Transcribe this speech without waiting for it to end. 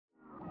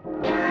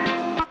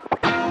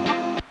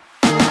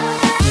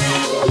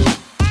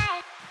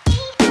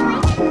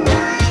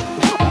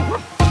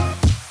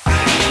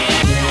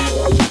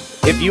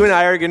If you and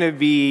I are going to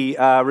be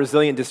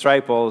resilient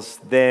disciples,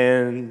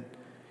 then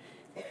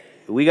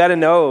we got to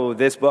know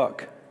this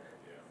book.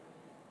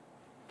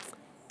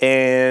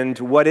 And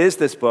what is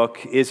this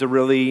book is a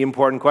really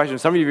important question.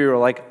 Some of you are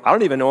like, I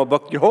don't even know what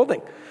book you're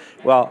holding.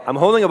 Well, I'm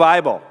holding a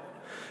Bible.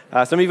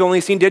 Some of you have only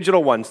seen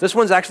digital ones. This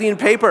one's actually in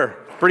paper.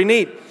 Pretty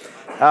neat.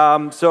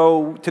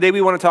 So today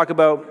we want to talk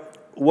about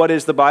what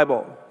is the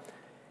Bible.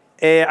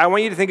 And I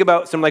want you to think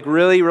about some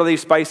really, really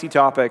spicy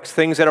topics,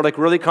 things that are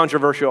really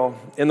controversial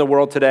in the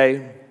world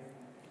today.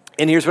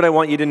 And here's what I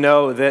want you to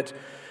know, that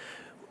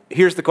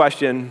here's the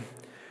question.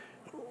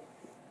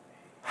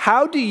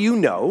 How do you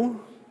know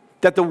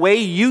that the way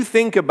you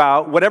think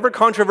about whatever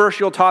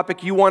controversial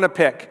topic you want to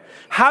pick,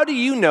 how do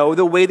you know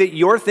the way that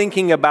you're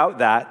thinking about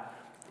that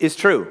is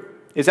true,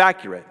 is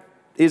accurate,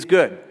 is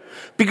good?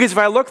 Because if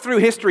I look through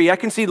history, I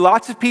can see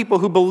lots of people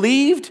who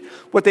believed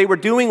what they were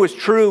doing was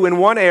true in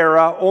one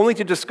era, only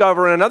to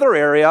discover in another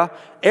era,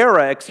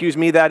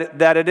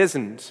 that it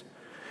isn't.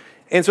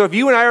 And so if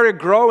you and I are to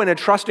grow in a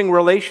trusting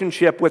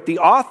relationship with the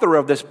author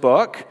of this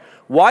book,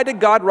 why did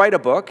God write a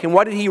book? And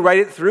why did he write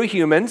it through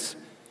humans?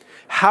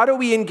 How do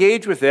we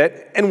engage with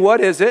it? And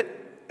what is it?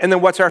 And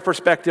then what's our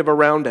perspective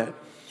around it?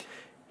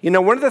 You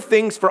know, one of the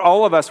things for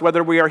all of us,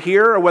 whether we are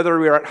here or whether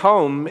we are at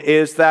home,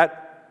 is that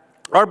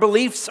our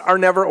beliefs are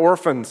never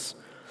orphans.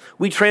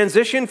 We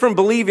transition from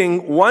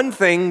believing one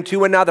thing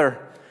to another.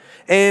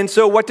 And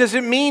so what does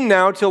it mean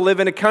now to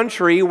live in a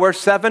country where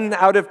 7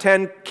 out of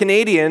 10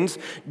 Canadians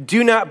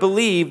do not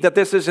believe that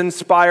this is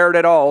inspired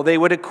at all? They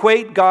would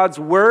equate God's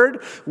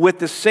word with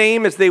the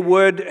same as they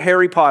would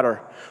Harry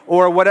Potter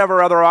or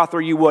whatever other author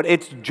you would.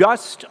 It's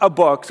just a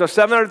book. So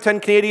 7 out of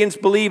 10 Canadians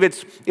believe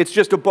it's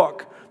just a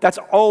book. That's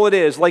all it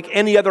is, like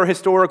any other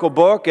historical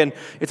book, and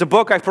it's a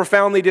book I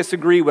profoundly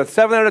disagree with.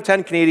 7 out of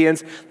 10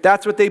 Canadians,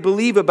 that's what they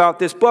believe about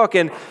this book.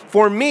 And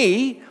for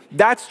me,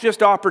 that's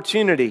just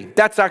opportunity.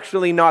 That's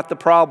actually not the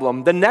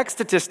problem. The next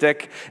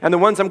statistic, and the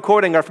ones I'm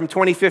quoting are from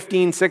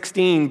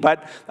 2015-16,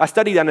 but a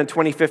study done in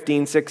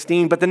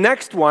 2015-16, but the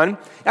next one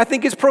I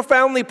think is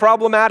profoundly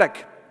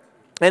problematic.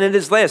 And it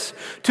is this: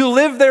 to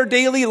live their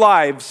daily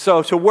lives,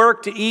 so to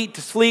work, to eat,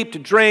 to sleep, to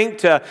drink,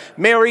 to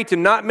marry, to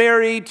not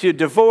marry, to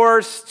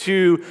divorce,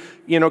 to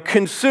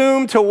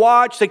consume, to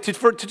watch,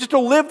 to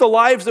live the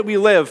lives that we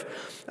live.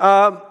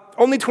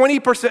 Only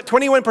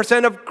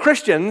 21% of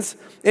Christians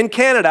in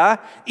Canada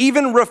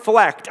even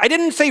reflect. I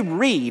didn't say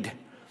read.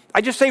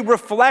 I just say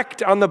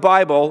reflect on the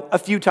Bible a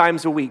few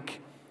times a week.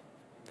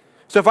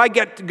 So if I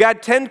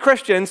got 10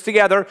 Christians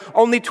together,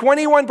 only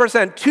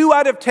 21%, 2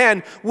 out of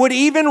 10, would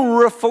even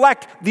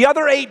reflect. The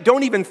other 8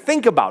 don't even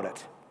think about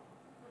it.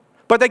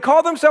 But they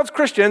call themselves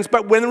Christians,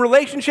 but when in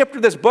relationship to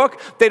this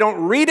book, they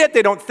don't read it,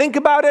 they don't think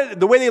about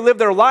it, the way they live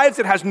their lives,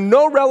 it has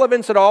no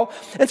relevance at all.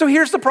 And so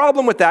here's the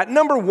problem with that.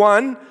 Number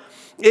one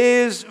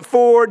is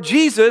for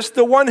Jesus,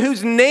 the one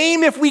whose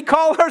name, if we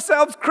call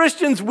ourselves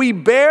Christians, we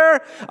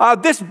bear.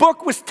 This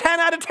book was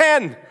 10 out of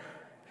 10,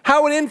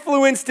 how it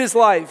influenced his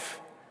life.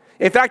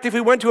 In fact, if we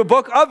went to a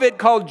book of it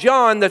called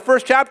John, the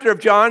first chapter of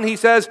John, he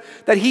says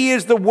that he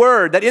is the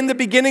Word, that in the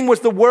beginning was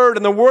the Word,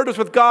 and the Word was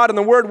with God, and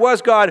the Word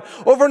was God.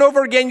 Over and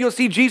over again, you'll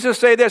see Jesus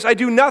say this: I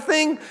do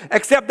nothing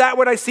except that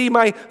what I see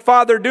my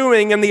Father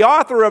doing. And the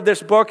author of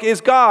this book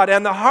is God.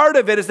 And the heart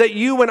of it is that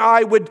you and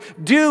I would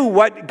do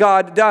what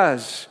God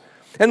does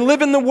and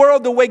live in the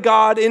world the way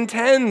God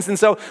intends. And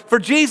so for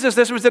Jesus,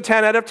 this was a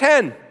 10 out of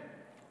 10.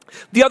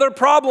 The other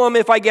problem,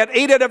 if I get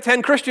 8 out of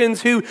 10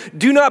 Christians who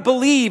do not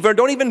believe or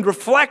don't even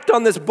reflect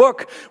on this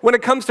book when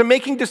it comes to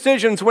making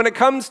decisions, when it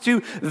comes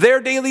to their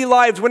daily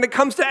lives, when it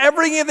comes to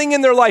everything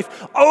in their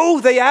life,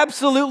 they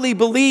absolutely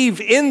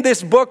believe in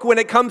this book when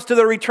it comes to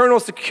their eternal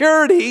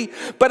security,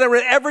 but in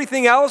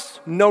everything else,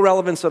 no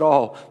relevance at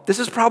all. This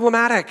is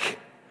problematic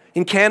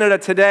in Canada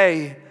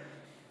today.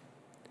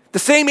 The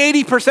same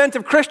 80%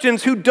 of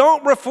Christians who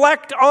don't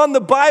reflect on the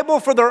Bible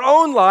for their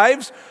own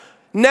lives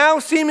now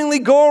seemingly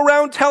go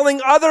around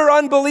telling other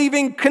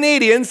unbelieving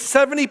Canadians,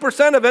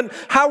 70% of it,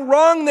 how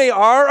wrong they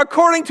are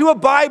according to a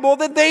Bible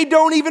that they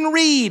don't even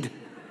read.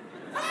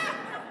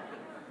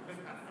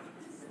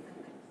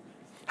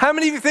 How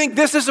many of you think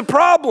this is a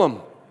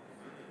problem?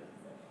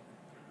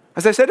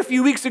 As I said a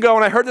few weeks ago,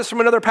 and I heard this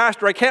from another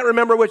pastor, I can't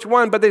remember which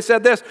one, but they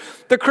said this: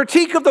 the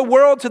critique of the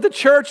world to the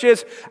church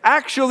is,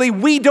 actually,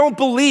 we don't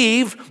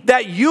believe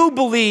that you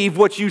believe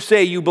what you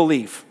say you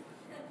believe.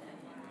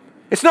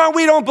 It's not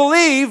we don't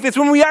believe, it's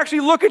when we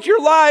actually look at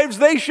your lives,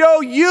 they show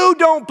you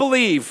don't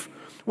believe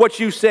what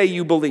you say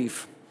you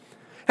believe.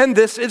 And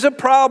this is a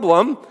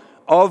problem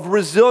of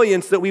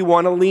resilience that we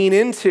want to lean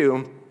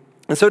into.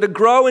 And so to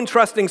grow in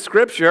trusting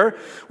Scripture,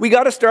 we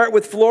got to start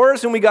with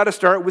floors and we got to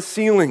start with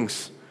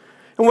ceilings.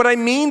 And what I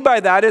mean by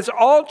that is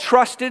all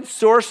trusted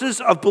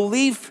sources of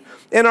belief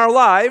in our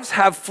lives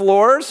have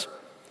floors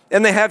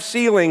and they have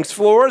ceilings.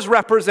 Floors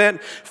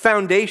represent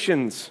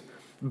foundations,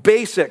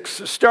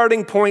 basics,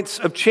 starting points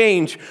of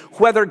change,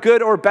 whether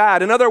good or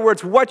bad. In other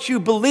words, what you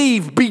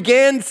believe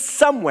began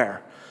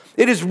somewhere.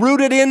 It is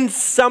rooted in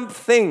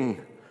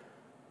something.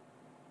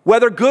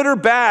 Whether good or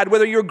bad,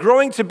 whether you're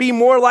growing to be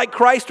more like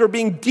Christ or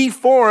being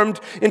deformed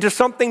into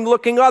something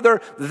looking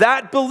other,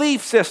 that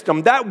belief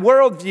system, that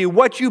worldview,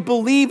 what you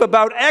believe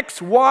about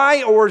X,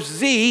 Y, or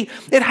Z,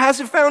 it has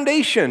a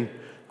foundation.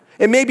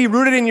 It may be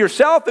rooted in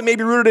yourself, it may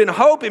be rooted in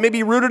hope, it may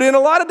be rooted in a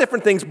lot of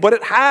different things, but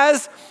it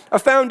has a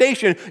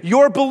foundation.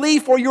 Your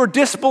belief or your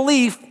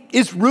disbelief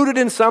is rooted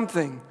in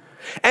something.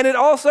 And it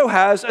also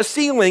has a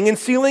ceiling, and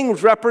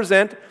ceilings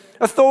represent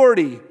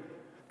authority.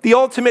 The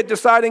ultimate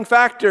deciding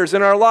factors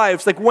in our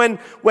lives. Like when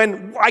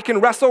I can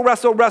wrestle,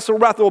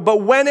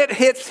 but when it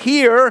hits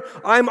here,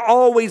 I'm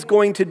always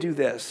going to do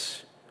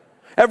this.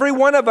 Every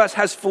one of us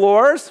has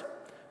floors,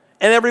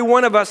 and every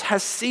one of us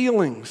has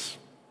ceilings.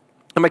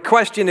 And my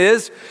question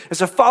is,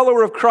 as a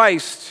follower of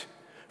Christ,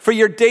 for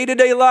your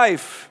day-to-day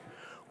life,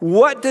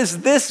 what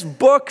does this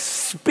book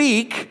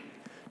speak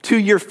to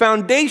your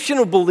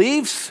foundational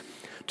beliefs,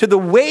 to the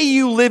way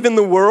you live in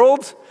the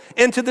world,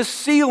 and to the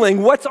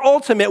ceiling? What's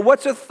ultimate?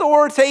 What's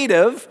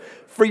authoritative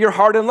for your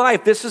heart and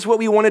life? This is what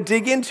we want to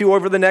dig into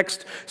over the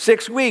next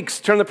 6 weeks.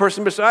 Turn the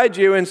person beside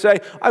you and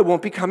say, I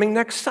won't be coming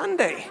next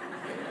Sunday.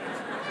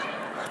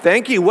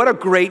 Thank you. What a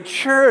great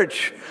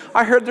church.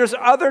 I heard there's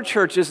other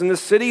churches in the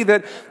city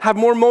that have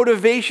more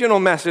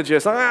motivational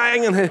messages.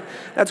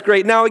 That's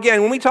great. Now,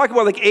 again, when we talk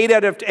about like 8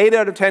 out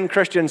of 10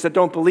 Christians that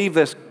don't believe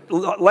this,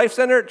 Life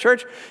Center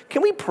Church,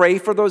 can we pray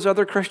for those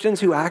other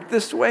Christians who act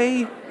this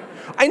way?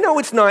 I know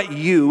it's not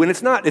you, and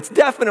it's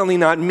definitely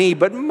not me,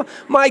 but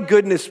my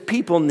goodness,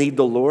 people need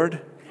the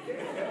Lord.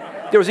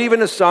 There was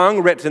even a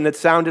song written that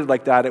sounded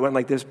like that. It went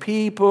like this: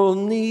 people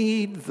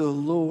need the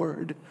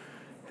Lord.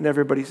 And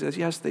everybody says,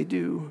 yes, they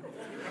do.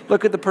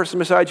 Look at the person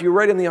beside you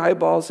right in the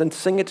eyeballs and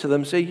sing it to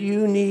them. Say,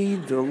 you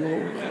need the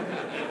Lord.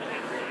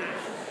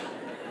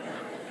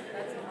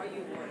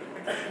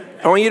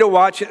 I want you to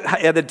watch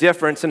the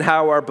difference in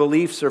how our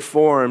beliefs are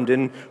formed.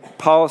 And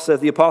Paul says,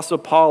 the Apostle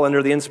Paul,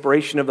 under the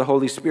inspiration of the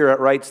Holy Spirit,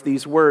 writes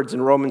these words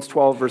in Romans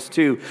 12, verse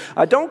 2.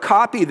 Don't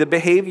copy the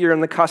behavior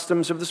and the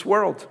customs of this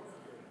world,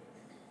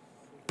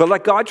 but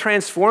let God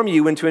transform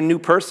you into a new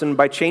person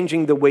by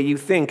changing the way you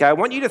think. I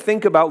want you to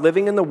think about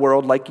living in the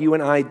world like you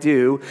and I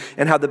do,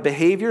 and how the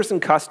behaviors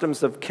and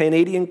customs of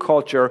Canadian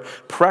culture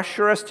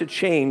pressure us to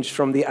change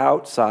from the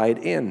outside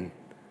in.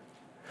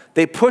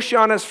 They push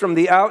on us from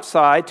the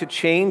outside to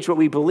change what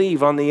we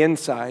believe on the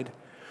inside.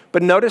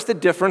 But notice the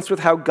difference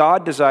with how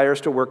God desires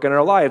to work in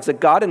our lives,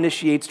 that God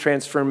initiates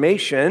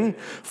transformation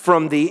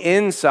from the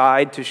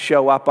inside to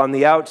show up on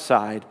the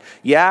outside.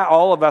 Yeah,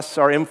 all of us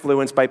are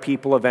influenced by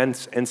people,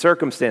 events, and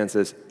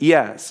circumstances.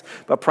 Yes,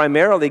 but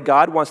primarily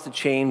God wants to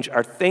change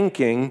our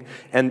thinking,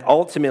 and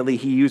ultimately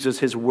He uses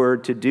His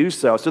word to do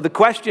so. So the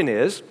question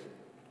is,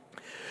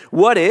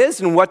 what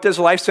is and what does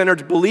Life Center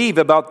believe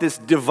about this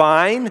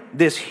divine,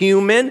 this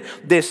human,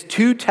 this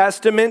 2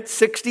 Testament,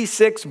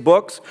 66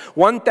 books,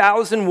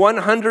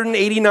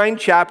 1,189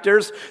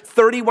 chapters,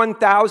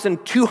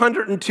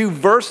 31,202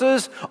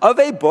 verses of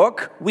a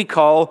book we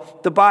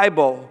call the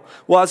Bible?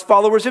 Well, as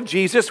followers of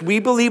Jesus, we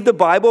believe the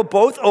Bible,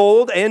 both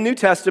Old and New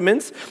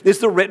Testaments, is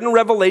the written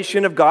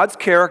revelation of God's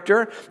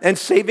character and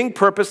saving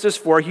purposes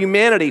for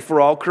humanity,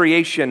 for all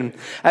creation.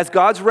 As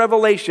God's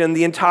revelation,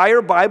 the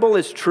entire Bible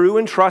is true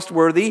and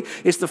trustworthy.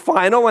 It's the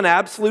final and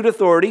absolute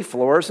authority,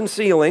 floors and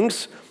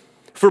ceilings,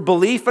 for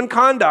belief and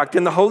conduct.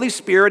 And the Holy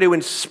Spirit, who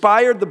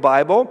inspired the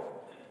Bible,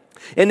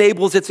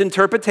 enables its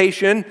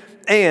interpretation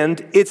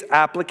and its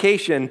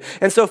application.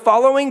 And so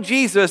following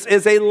Jesus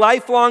is a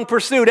lifelong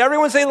pursuit.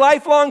 Everyone say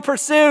lifelong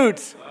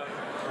pursuit.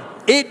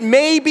 It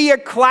may be a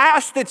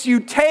class that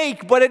you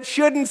take, but it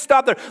shouldn't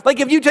stop there.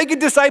 Like if you take a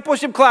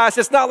discipleship class,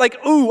 it's not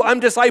like, ooh,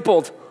 I'm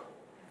discipled.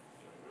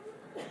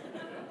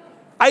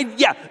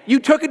 You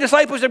took a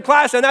discipleship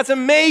class and that's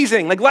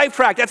amazing. Like Life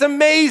Track, that's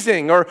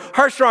amazing. Or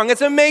Heartstrong, that's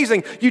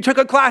amazing. You took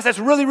a class, that's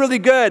really, really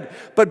good.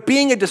 But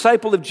being a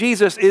disciple of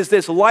Jesus is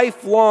this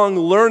lifelong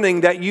learning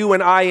that you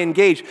and I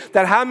engage.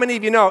 That how many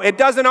of you know, it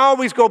doesn't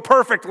always go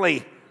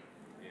perfectly.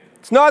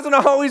 It doesn't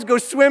always go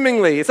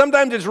swimmingly.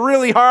 Sometimes it's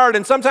really hard,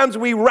 and sometimes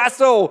we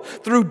wrestle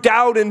through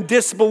doubt and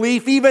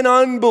disbelief, even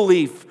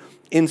unbelief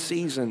in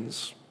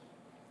seasons.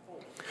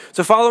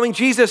 So following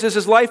Jesus is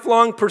his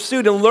lifelong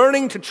pursuit and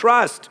learning to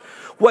trust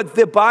what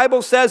the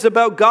Bible says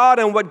about God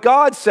and what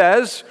God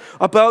says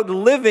about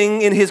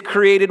living in his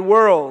created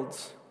world.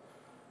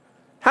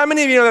 How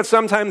many of you know that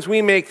sometimes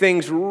we make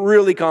things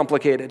really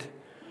complicated?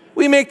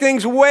 We make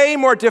things way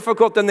more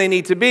difficult than they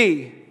need to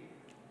be.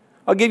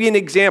 I'll give you an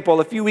example.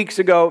 A few weeks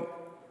ago,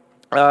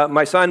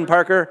 my son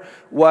Parker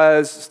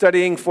was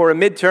studying for a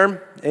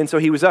midterm, and so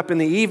he was up in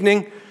the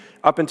evening,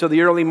 up until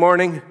the early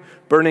morning,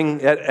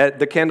 burning at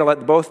the candle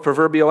at both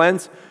proverbial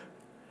ends.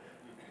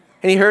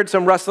 And he heard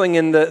some rustling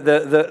in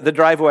the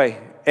driveway.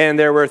 And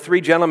there were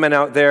 3 gentlemen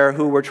out there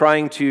who were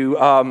trying to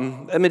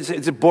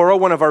borrow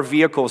one of our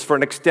vehicles for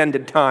an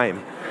extended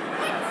time.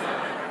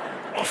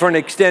 For an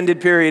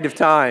extended period of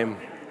time.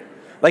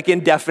 Like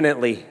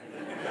indefinitely.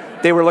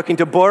 They were looking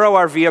to borrow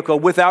our vehicle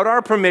without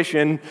our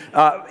permission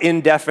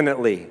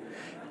indefinitely.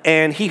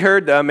 And he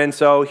heard them, and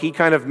so he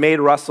kind of made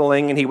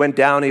rustling, and he went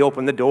down, he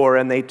opened the door,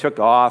 and they took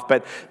off,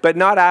 but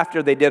not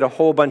after they did a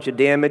whole bunch of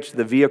damage to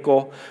the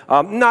vehicle.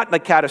 Not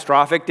like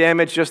catastrophic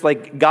damage, just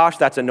like, gosh,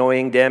 that's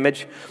annoying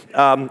damage.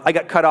 I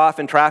got cut off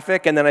in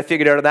traffic, and then I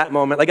figured out at that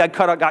moment, like I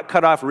got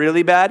cut off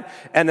really bad,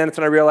 and then that's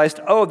when I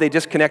realized, oh, they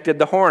disconnected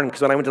the horn,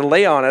 because when I went to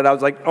lay on it, I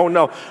was like, oh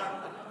no,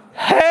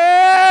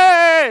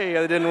 hey!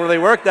 It didn't really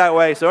work that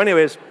way. So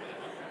anyways,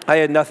 I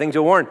had nothing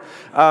to warn.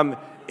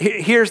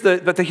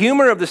 But the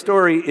humor of the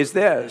story is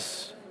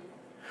this.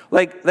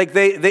 Like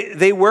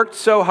they worked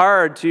so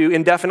hard to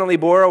indefinitely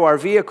borrow our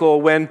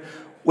vehicle when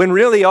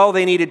really all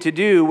they needed to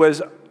do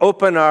was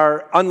open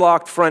our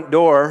unlocked front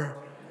door,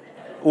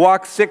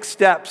 walk 6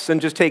 steps,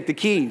 and just take the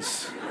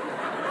keys.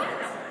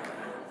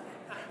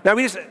 Now,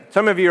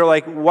 some of you are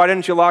like, why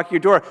didn't you lock your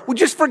door? We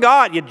just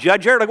forgot, you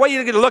judger. Like, why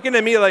are you looking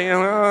at me like,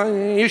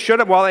 you should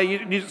have, well,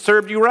 you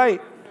served you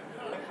right.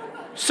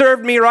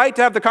 Served me right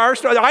to have the car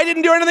started. I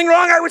didn't do anything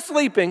wrong, I was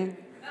sleeping.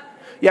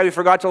 Yeah, we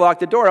forgot to lock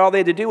the door. All they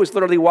had to do was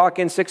literally walk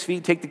in 6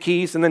 feet, take the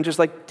keys, and then just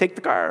like take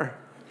the car.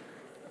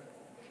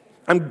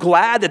 I'm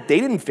glad that they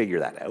didn't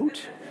figure that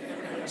out.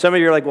 Some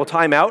of you are like, well,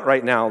 time out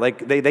right now.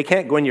 Like, they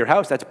can't go in your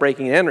house. That's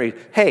breaking and entering.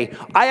 Hey,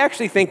 I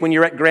actually think when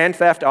you're at Grand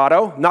Theft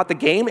Auto, not the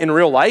game, in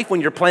real life, when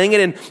you're playing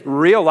it in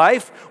real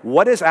life,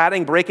 what is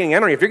adding breaking and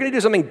entering? If you're going to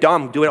do something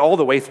dumb, do it all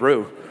the way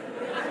through.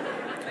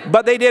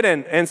 But they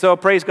didn't. And so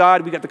praise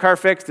God, we got the car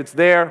fixed. It's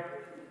there.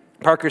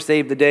 Parker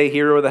saved the day,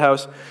 hero of the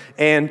house.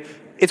 And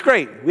it's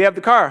great. We have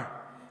the car.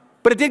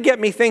 But it did get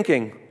me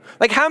thinking.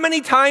 Like, how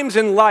many times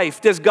in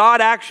life does God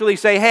actually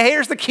say, hey,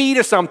 here's the key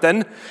to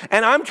something,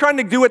 and I'm trying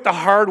to do it the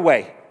hard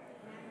way?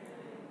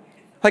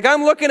 Like,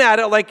 I'm looking at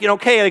it like,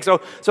 okay, like,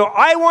 so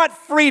I want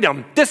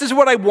freedom. This is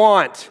what I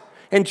want.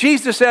 And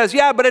Jesus says,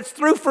 yeah, but it's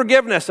through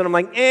forgiveness. And I'm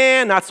like,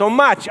 not so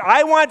much.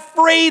 I want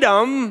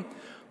freedom,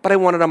 but I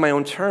want it on my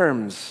own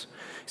terms.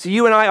 So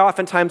you and I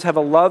oftentimes have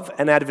a love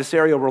and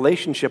adversarial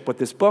relationship with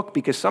this book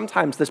because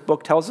sometimes this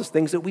book tells us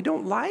things that we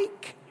don't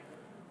like.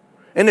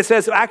 And it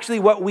says, actually,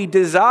 what we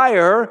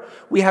desire,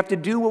 we have to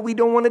do what we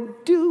don't want to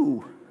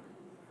do.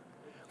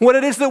 What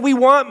it is that we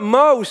want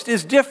most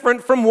is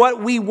different from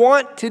what we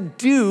want to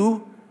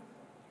do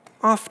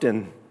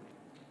often.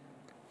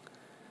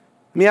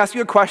 Let me ask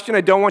you a question.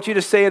 I don't want you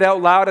to say it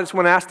out loud. I just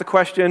want to ask the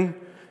question.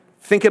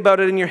 Think about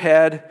it in your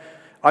head.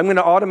 I'm going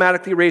to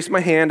automatically raise my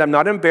hand. I'm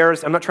not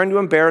embarrassed. I'm not trying to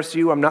embarrass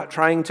you. I'm not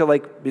trying to,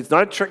 it's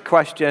not a trick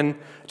question.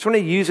 I just want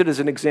to use it as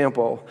an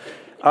example.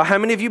 How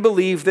many of you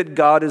believe that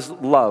God is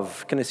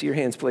love? Can I see your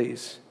hands,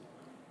 please?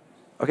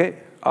 Okay,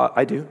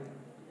 I do.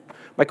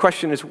 My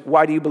question is,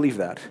 why do you believe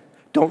that?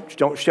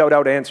 Don't shout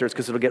out answers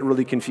because it'll get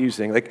really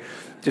confusing. Like,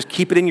 just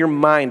keep it in your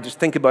mind. Just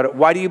think about it.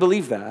 Why do you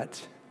believe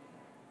that?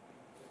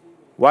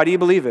 Why do you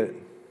believe it?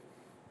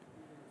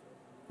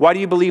 Why do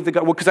you believe that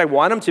God? Well, because I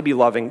want him to be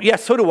loving.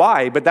 Yes, so do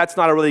I, but that's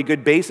not a really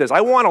good basis.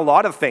 I want a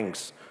lot of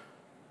things.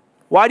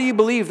 Why do you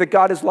believe that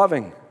God is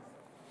loving?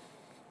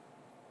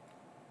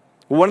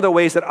 One of the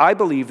ways that I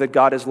believe that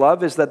God is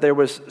love is that there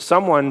was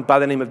someone by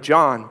the name of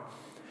John,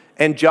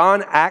 and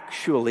John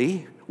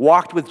actually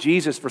walked with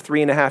Jesus for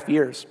 3.5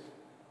 years.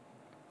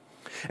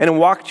 And in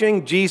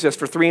watching Jesus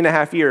for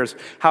 3.5 years,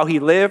 how he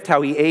lived,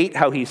 how he ate,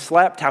 how he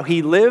slept, how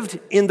he lived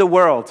in the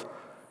world.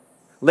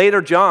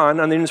 Later, John,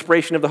 on the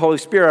inspiration of the Holy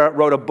Spirit,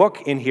 wrote a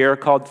book in here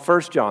called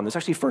 1 John. There's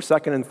actually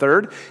 1st, 2nd, and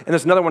 3rd, and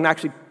there's another one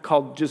actually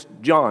called just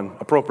John,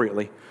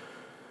 appropriately.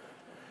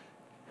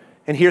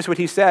 And here's what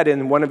he said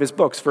in one of his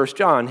books, 1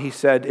 John. He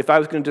said, if I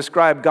was going to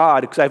describe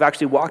God, because I've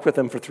actually walked with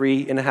him for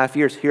 3.5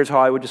 years, here's how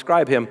I would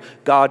describe him.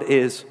 God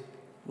is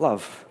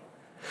love.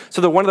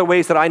 So one of the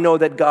ways that I know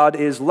that God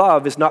is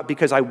love is not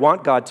because I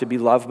want God to be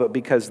love, but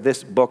because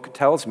this book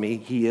tells me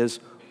he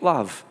is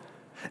love.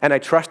 And I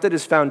trust it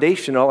is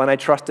foundational, and I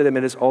trusted him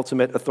in his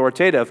ultimate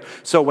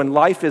authoritative. So when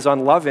life is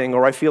unloving,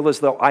 or I feel as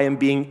though I am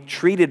being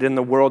treated in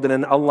the world in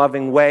an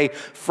unloving way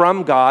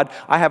from God,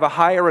 I have a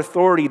higher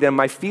authority than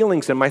my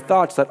feelings and my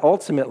thoughts that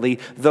ultimately,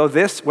 though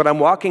this, what I'm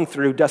walking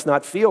through, does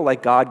not feel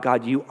like God,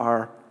 God, you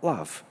are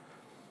love.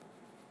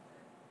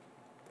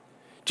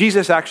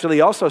 Jesus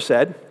actually also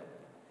said,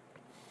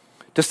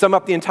 to sum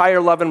up the entire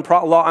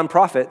law and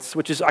prophets,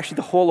 which is actually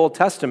the whole Old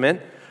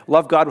Testament,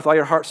 love God with all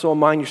your heart, soul,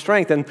 mind, your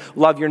strength, and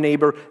love your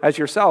neighbor as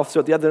yourself.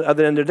 So at the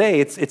other end of the day,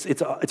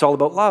 it's all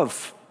about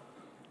love.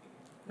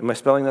 Am I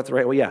spelling that the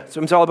right way? Yeah.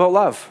 So it's all about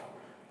love.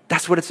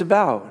 That's what it's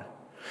about.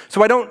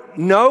 So I don't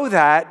know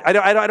that. I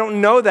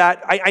don't know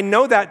that. I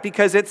know that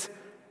because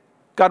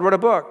God wrote a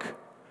book.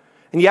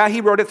 And yeah,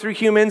 he wrote it through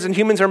humans, and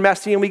humans are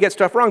messy, and we get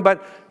stuff wrong,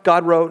 but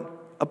God wrote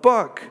a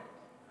book.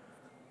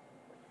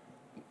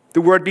 The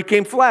Word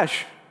became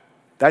flesh.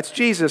 That's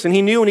Jesus. And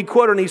he knew and he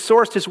quoted and he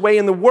sourced his way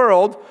in the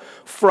world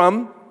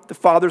from the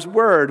Father's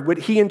Word,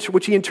 which he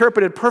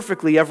interpreted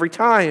perfectly every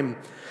time.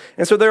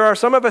 And so there are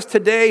some of us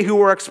today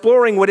who are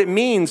exploring what it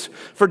means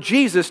for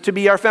Jesus to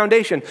be our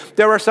foundation.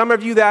 There are some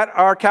of you that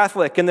are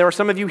Catholic, and there are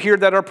some of you here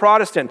that are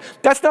Protestant.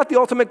 That's not the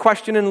ultimate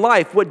question in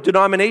life. What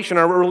denomination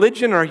or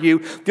religion are you?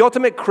 The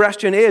ultimate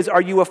question is,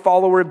 are you a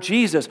follower of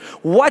Jesus?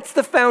 What's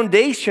the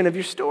foundation of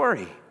your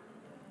story?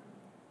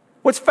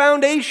 What's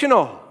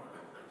foundational?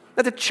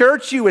 Not the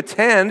church you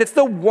attend, it's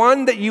the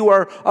one that you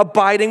are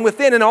abiding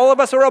within. And all of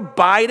us are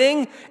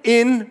abiding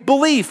in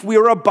belief. We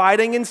are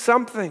abiding in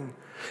something.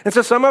 And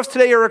so some of us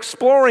today are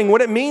exploring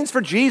what it means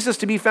for Jesus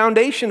to be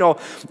foundational.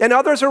 And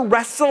others are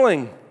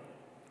wrestling,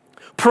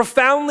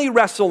 profoundly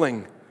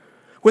wrestling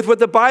with what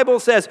the Bible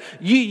says.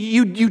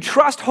 You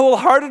trust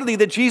wholeheartedly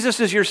that Jesus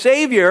is your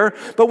Savior,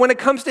 but when it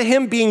comes to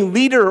Him being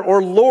leader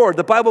or Lord,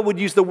 the Bible would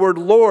use the word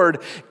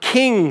Lord,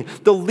 King,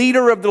 the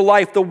leader of the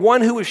life, the one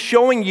who is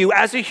showing you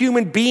as a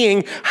human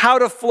being how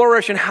to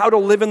flourish and how to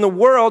live in the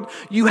world,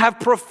 you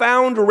have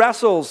profound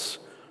wrestles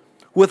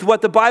with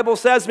what the Bible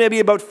says maybe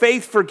about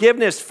faith,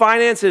 forgiveness,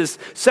 finances,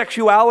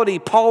 sexuality,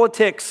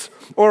 politics,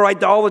 or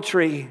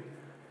idolatry.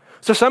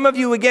 So some of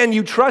you, again,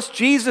 you trust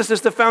Jesus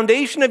as the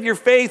foundation of your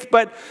faith,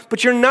 but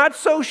you're not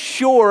so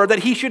sure that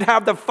He should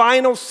have the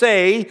final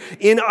say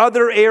in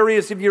other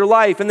areas of your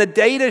life. And the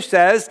data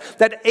says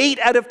that 8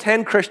 out of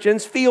 10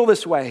 Christians feel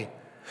this way.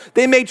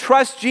 They may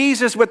trust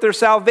Jesus with their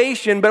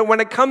salvation, but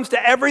when it comes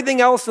to everything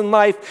else in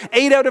life,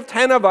 8 out of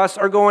 10 of us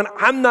are going,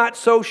 I'm not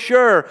so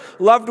sure.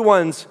 Loved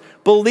ones,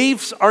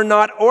 beliefs are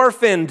not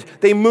orphaned.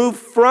 They move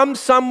from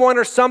someone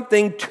or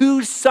something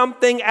to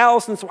something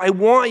else. And so I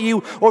want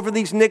you over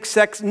these next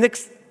 6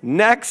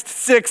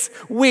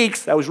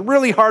 weeks, that was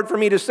really hard for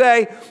me to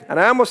say, and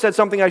I almost said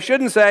something I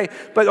shouldn't say,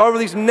 but over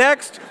these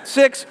next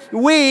 6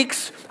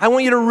 weeks, I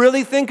want you to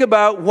really think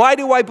about, why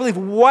do I believe?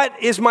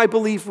 What is my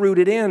belief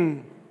rooted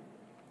in?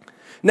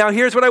 Now,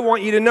 here's what I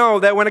want you to know,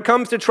 that when it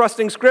comes to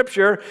trusting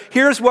Scripture,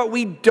 here's what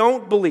we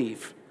don't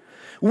believe.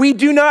 We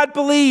do not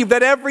believe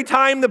that every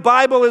time the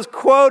Bible is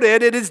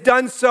quoted, it is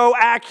done so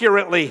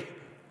accurately.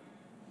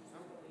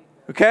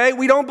 Okay?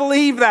 We don't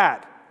believe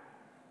that.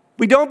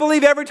 We don't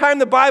believe every time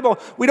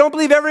we don't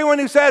believe everyone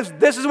who says,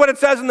 this is what it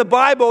says in the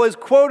Bible, is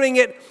quoting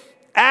it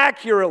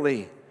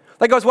accurately.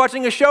 Like I was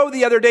watching a show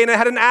the other day and I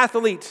had an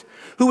athlete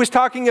who was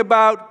talking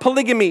about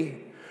polygamy.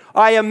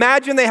 I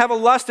imagine they have a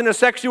lust and a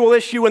sexual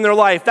issue in their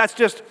life. That's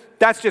just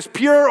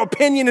pure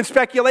opinion and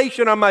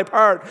speculation on my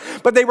part.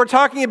 But they were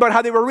talking about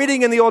how they were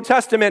reading in the Old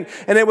Testament,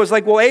 and it was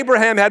like, well,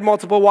 Abraham had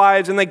multiple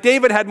wives, and like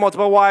David had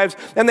multiple wives,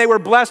 and they were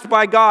blessed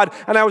by God.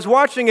 And I was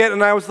watching it,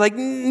 and I was like,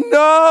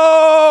 no!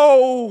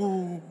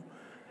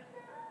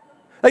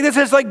 Like this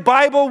is like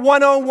Bible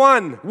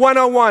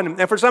 101.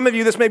 And for some of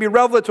you, this may be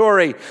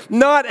revelatory.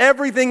 Not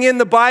everything in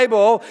the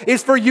Bible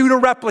is for you to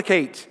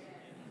replicate.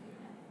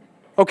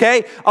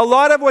 Okay? A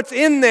lot of what's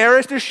in there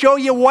is to show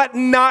you what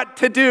not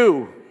to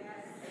do.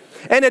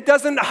 And it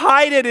doesn't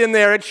hide it in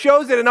there. It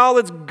shows it in all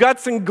its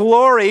guts and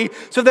glory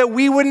so that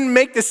we wouldn't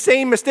make the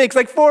same mistakes.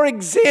 Like, for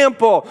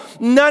example,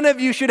 none of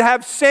you should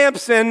have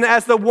Samson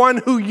as the one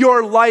who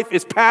your life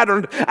is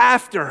patterned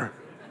after.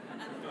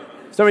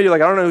 Some of you are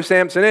like, I don't know who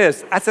Samson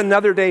is. That's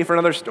another day for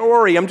another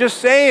story. I'm just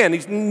saying,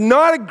 he's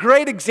not a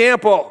great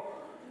example.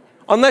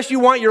 Unless you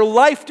want your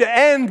life to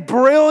end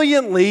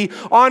brilliantly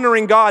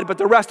honoring God, but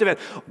the rest of it.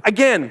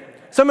 Again,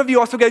 some of you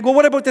also go, well,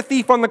 what about the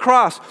thief on the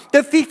cross?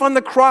 The thief on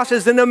the cross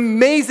is an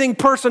amazing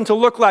person to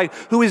look like,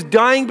 who is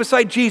dying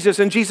beside Jesus,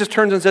 and Jesus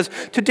turns and says,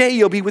 today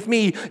you'll be with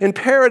me in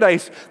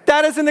paradise.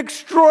 That is an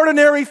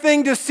extraordinary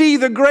thing to see,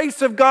 the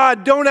grace of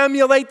God. Don't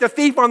emulate the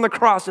thief on the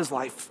cross's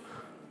life.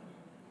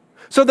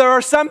 So there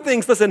are some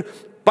things, listen,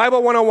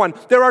 Bible 101,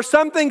 there are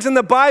some things in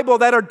the Bible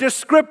that are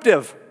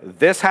descriptive.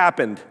 This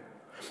happened.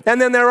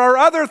 And then there are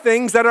other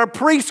things that are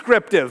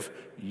prescriptive.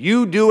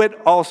 You do it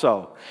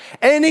also.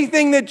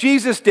 Anything that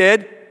Jesus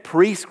did,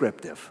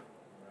 prescriptive.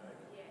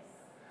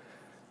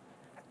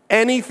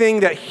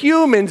 Anything that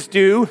humans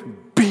do,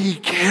 be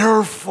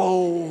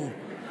careful.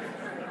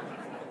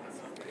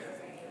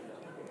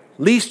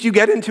 Least you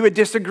get into a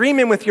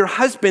disagreement with your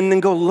husband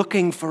and go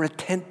looking for a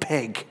tent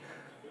peg.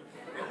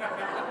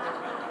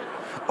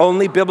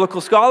 Only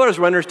biblical scholars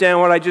will understand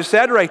what I just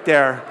said right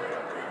there.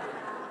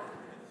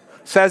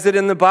 Says it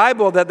in the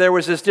Bible that there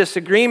was this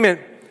disagreement.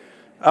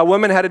 A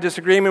woman had a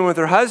disagreement with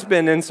her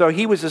husband, and so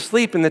he was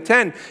asleep in the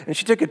tent, and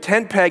she took a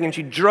tent peg and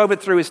she drove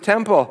it through his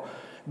temple.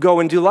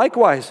 Go and do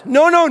likewise.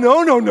 No.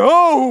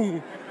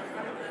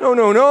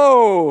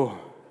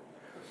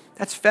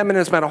 That's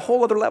feminism at a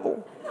whole other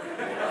level.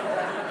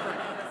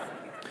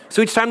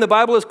 So each time the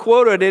Bible is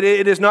quoted,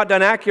 it is not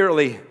done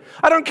accurately.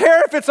 I don't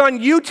care if it's on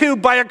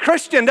YouTube by a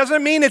Christian.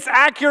 Doesn't mean it's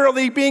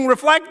accurately being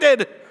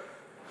reflected.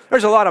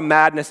 There's a lot of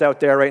madness out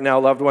there right now,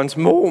 loved ones.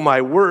 Oh,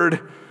 my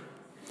word.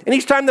 And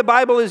each time the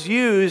Bible is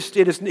used,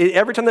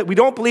 every time that we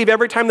don't believe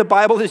every time the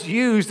Bible is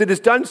used, it is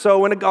done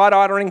so in a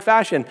God-honoring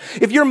fashion.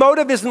 If your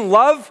motive isn't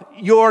love,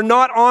 you're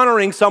not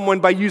honoring someone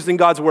by using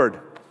God's word.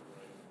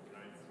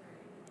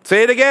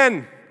 Say it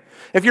again.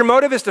 If your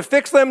motive is to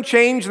fix them,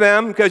 change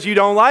them because you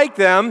don't like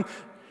them,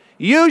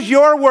 use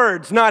your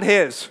words, not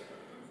his.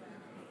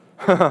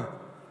 But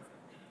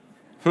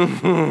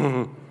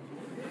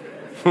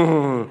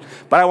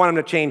I want him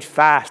to change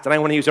fast, and I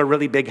want to use a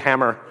really big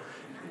hammer.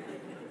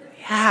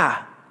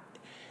 Yeah,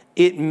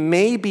 it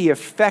may be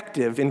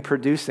effective in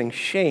producing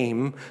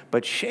shame,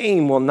 but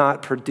shame will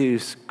not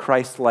produce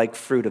Christ-like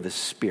fruit of the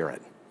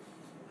Spirit.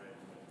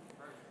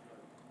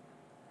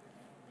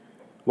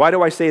 Why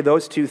do I say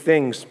those two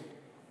things?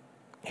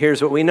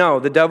 Here's what we know.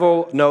 The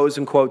devil knows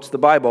and quotes the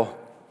Bible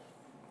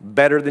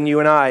better than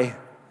you and I,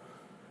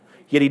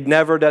 yet he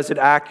never does it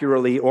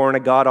accurately or in a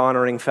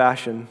God-honoring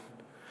fashion.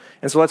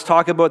 And so let's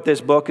talk about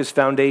this book as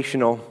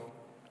foundational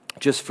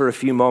just for a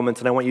few moments,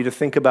 and I want you to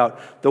think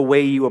about the way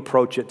you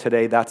approach it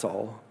today, that's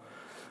all.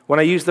 When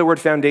I use the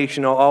word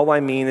foundational, all I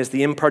mean is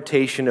the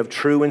impartation of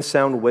true and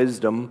sound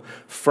wisdom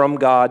from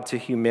God to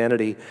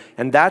humanity.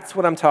 And that's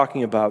what I'm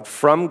talking about,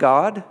 from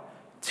God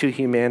to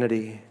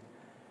humanity.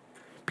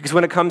 Because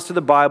when it comes to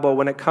the Bible,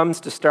 when it comes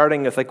to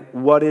starting with, like,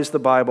 what is the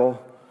Bible?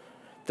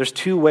 There's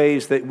two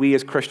ways that we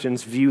as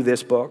Christians view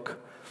this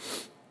book.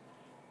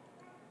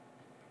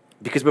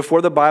 Because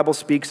before the Bible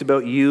speaks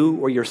about you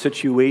or your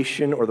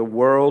situation or the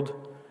world,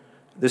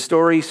 the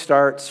story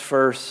starts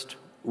first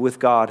with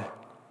God.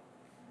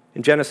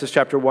 In Genesis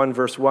chapter 1,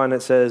 verse 1,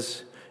 it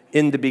says,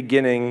 in the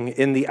beginning,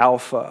 in the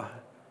Alpha,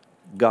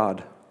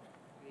 God.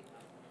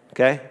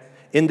 Okay?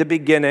 In the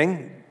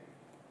beginning,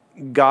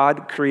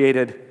 God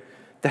created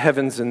the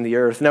heavens and the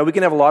earth. Now, we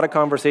can have a lot of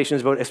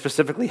conversations about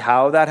specifically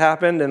how that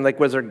happened, and like,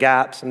 was there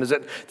gaps, and is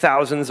it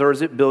thousands or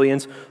is it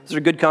billions? Those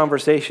are good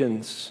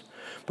conversations.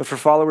 But for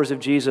followers of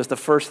Jesus, the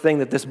first thing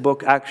that this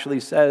book actually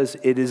says,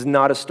 it is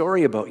not a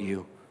story about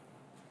you.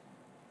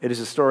 It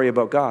is a story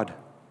about God.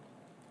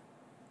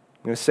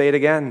 I'm going to say it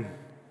again.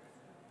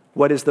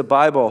 What is the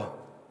Bible?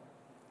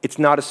 It's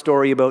not a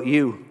story about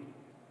you.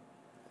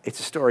 It's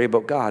a story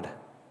about God.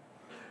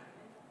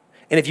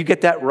 And if you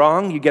get that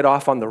wrong, you get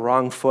off on the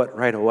wrong foot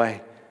right away.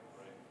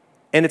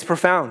 And it's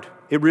profound.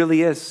 It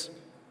really is.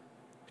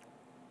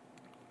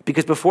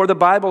 Because before the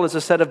Bible is a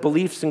set of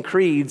beliefs and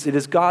creeds, it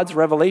is God's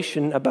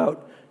revelation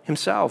about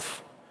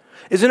himself.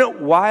 Isn't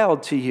it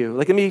wild to you?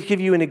 Like, let me give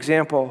you an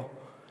example.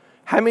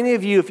 How many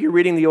of you, if you're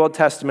reading the Old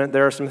Testament,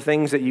 there are some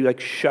things that you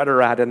like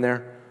shudder at in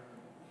there?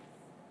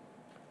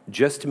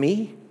 Just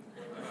me?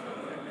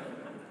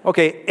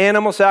 Okay,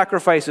 animal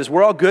sacrifices.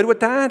 We're all good with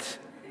that?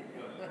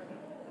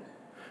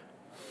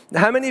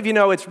 How many of you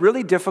know it's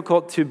really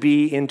difficult to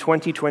be in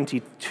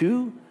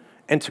 2022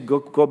 and to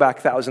go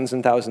back thousands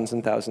and thousands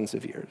and thousands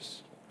of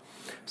years?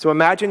 So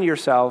imagine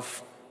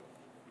yourself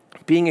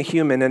being a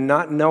human and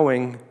not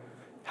knowing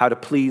how to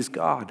please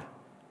God.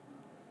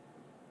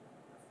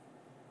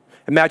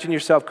 Imagine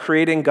yourself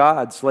creating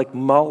gods like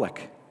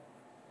Moloch,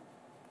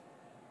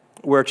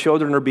 where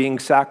children are being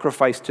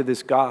sacrificed to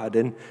this god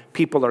and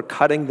people are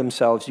cutting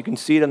themselves. You can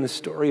see it in the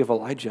story of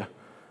Elijah.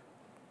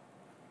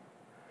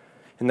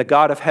 And the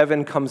God of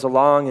heaven comes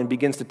along and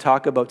begins to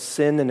talk about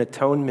sin and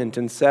atonement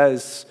and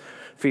says,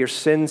 for your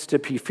sins to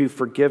be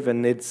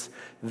forgiven, it's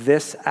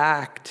this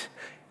act.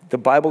 The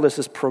Bible is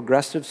this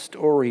progressive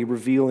story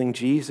revealing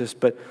Jesus,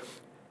 but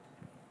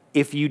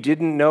if you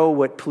didn't know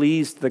what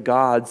pleased the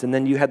gods, and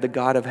then you had the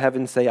God of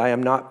heaven say, I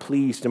am not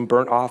pleased in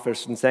burnt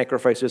offerings and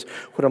sacrifices,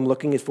 what I'm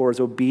looking for is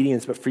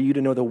obedience, but for you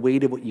to know the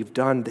weight of what you've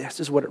done, this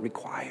is what it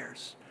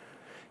requires.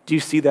 Do you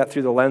see that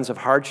through the lens of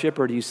hardship,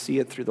 or do you see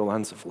it through the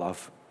lens of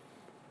love?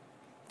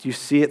 Do you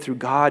see it through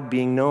God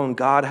being known?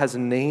 God has a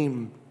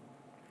name.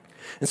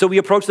 And so we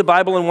approach the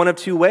Bible in one of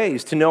two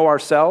ways: to know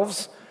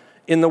ourselves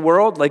in the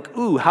world, like,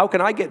 ooh, how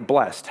can I get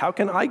blessed? How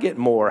can I get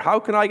more?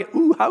 How can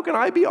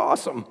I be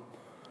awesome?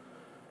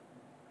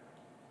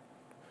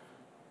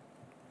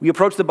 We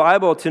approach the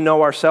Bible to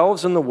know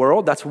ourselves in the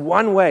world. That's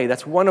one way.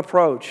 That's one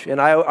approach. And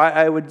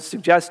I would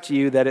suggest to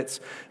you that it's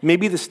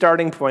maybe the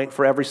starting point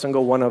for every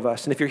single one of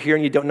us. And if you're here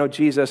and you don't know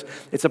Jesus,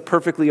 it's a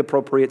perfectly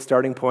appropriate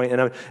starting point.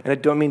 And I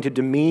don't mean to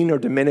demean or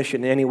diminish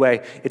it in any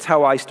way. It's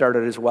how I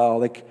started as well.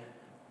 Like,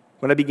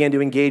 when I began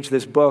to engage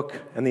this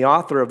book and the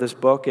author of this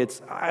book,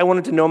 I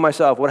wanted to know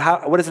myself. What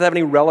does it have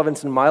any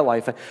relevance in my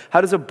life? How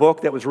does a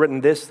book that was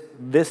written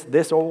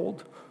this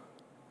old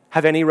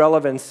have any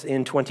relevance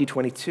in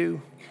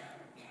 2022?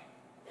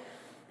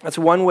 That's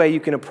one way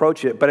you can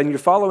approach it. But when you're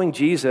following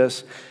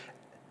Jesus,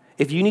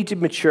 if you need to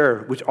mature,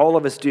 which all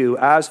of us do,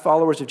 as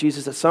followers of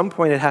Jesus, at some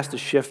point it has to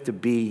shift to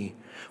be,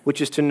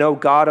 which is to know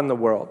God in the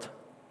world,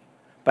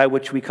 by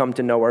which we come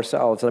to know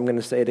ourselves. And I'm going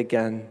to say it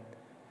again.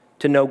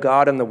 To know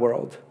God in the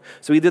world.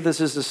 So either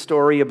this is a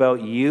story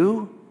about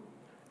you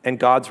and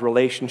God's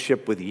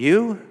relationship with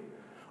you,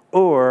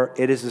 or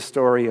it is a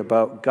story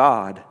about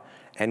God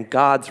and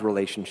God's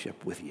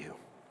relationship with you,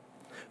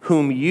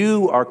 whom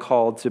you are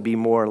called to be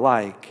more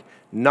like,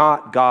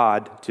 not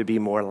God to be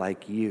more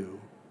like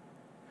you.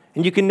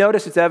 And you can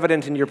notice it's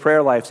evident in your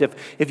prayer lives.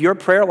 If your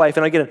prayer life,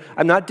 and again,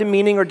 I'm not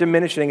demeaning or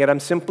diminishing it, I'm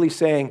simply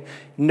saying,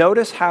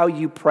 notice how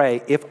you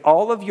pray. If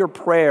all of your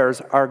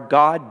prayers are,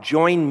 God,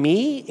 join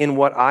me in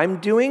what I'm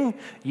doing,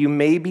 you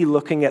may be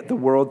looking at the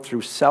world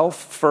through self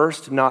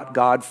first, not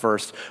God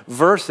first,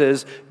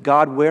 versus,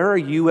 God, where are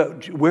you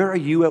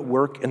at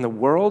work in the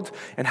world,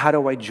 and how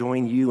do I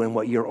join you in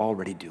what you're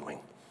already doing?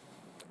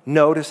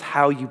 Notice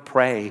how you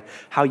pray,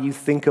 how you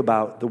think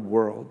about the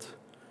world.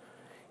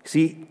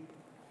 See,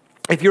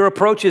 if your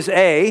approach is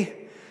A,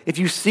 if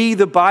you see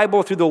the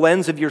Bible through the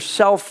lens of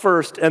yourself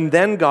first and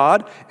then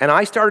God, and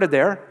I started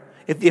there,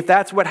 if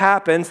that's what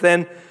happens,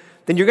 then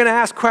then you're going to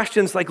ask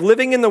questions like,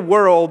 living in the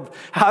world,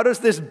 how does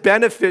this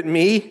benefit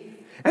me?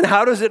 And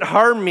how does it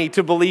harm me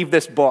to believe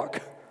this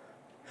book?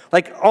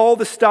 Like all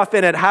the stuff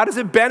in it, how does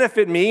it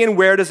benefit me and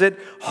where does it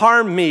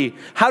harm me?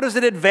 How does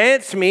it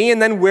advance me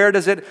and then where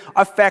does it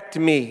affect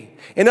me?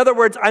 In other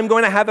words, I'm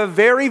going to have a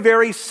very,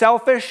 very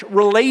selfish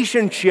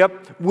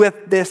relationship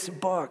with this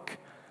book.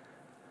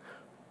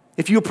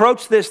 If you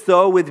approach this,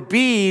 though, with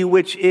B,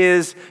 which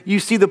is you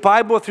see the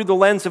Bible through the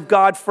lens of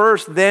God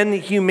first, then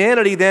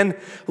humanity, then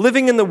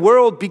living in the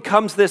world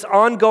becomes this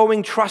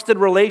ongoing trusted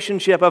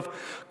relationship of,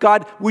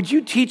 God, would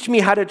you teach me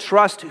how to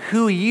trust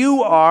who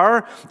you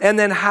are and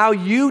then how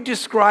you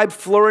describe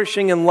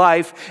flourishing in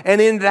life?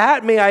 And in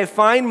that, may I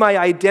find my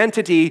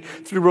identity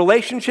through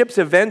relationships,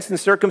 events, and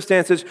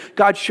circumstances.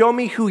 God, show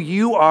me who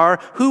you are,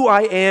 who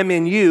I am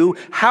in you,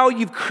 how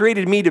you've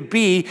created me to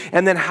be,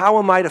 and then how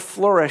am I to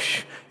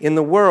flourish in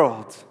the world.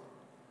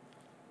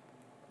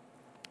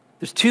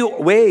 There's two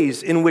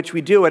ways in which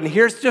we do it. And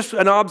here's just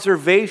an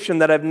observation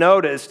that I've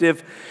noticed.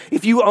 If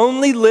you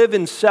only live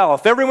in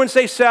self, everyone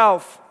say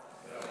self.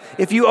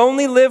 If you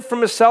only live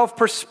from a self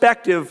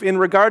perspective in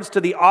regards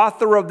to the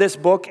author of this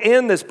book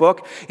and this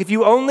book, if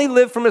you only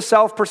live from a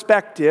self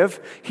perspective,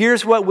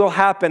 here's what will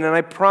happen. And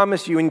I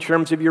promise you, in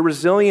terms of your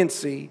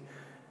resiliency,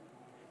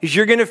 is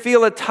you're going to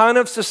feel a ton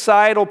of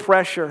societal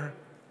pressure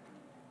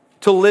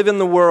to live in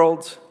the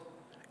world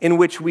in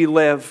which we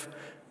live.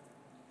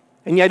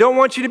 And I don't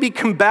want you to be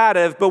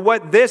combative, but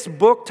what this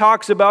book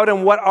talks about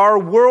and what our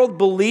world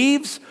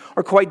believes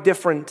are quite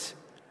different.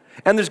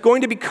 And there's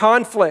going to be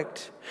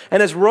conflict.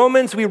 And as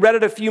Romans, we read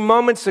it a few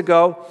moments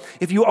ago,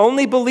 if you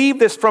only believe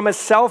this from a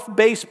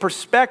self-based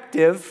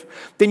perspective,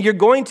 then you're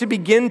going to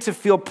begin to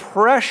feel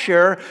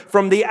pressure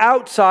from the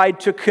outside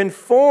to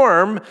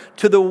conform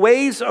to the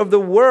ways of the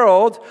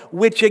world,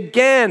 which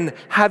again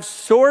have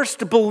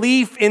sourced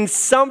belief in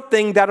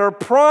something that are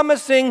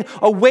promising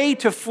a way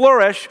to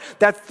flourish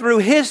that through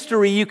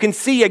history you can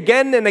see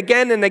again and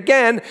again and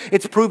again,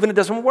 it's proven it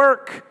doesn't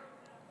work.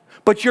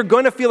 But you're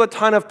going to feel a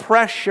ton of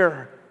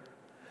pressure.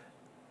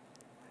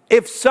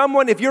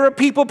 If you're a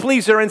people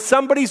pleaser and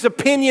somebody's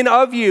opinion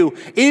of you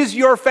is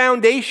your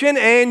foundation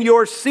and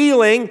your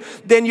ceiling,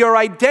 then your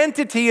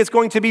identity is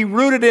going to be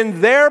rooted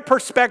in their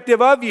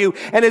perspective of you.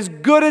 And as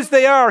good as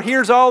they are,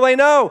 here's all they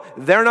know.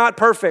 They're not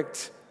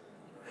perfect.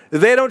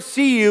 They don't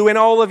see you in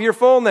all of your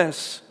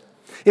fullness.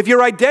 If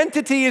your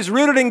identity is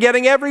rooted in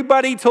getting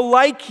everybody to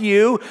like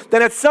you,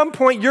 then at some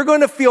point you're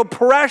going to feel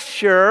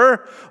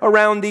pressure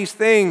around these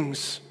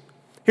things.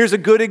 Here's a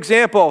good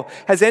example.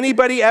 Has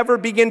anybody ever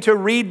begun to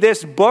read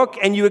this book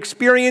and you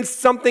experienced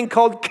something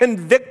called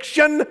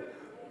conviction?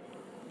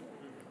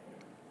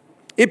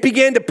 It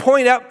began to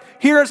point out,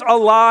 here's a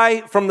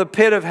lie from the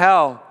pit of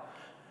hell.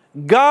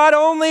 God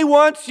only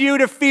wants you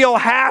to feel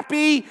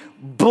happy,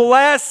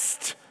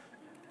 blessed,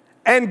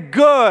 and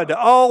good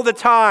all the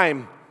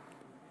time.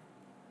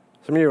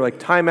 Some of you are like,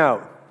 time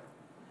out.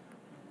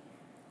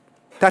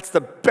 That's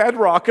the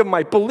bedrock of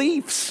my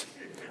beliefs.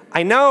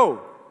 I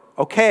know.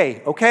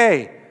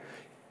 Okay.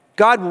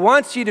 God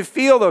wants you to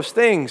feel those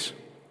things.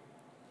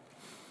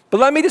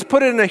 But let me just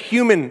put it in a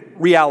human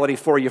reality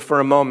for you for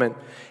a moment.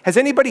 Has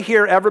anybody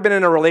here ever been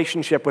in a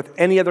relationship with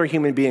any other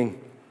human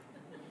being?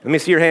 Let me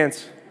see your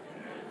hands.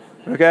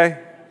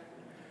 Okay?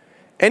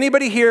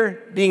 Anybody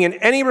here being in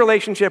any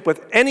relationship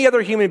with any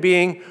other human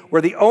being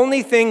where the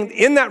only thing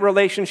in that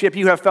relationship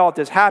you have felt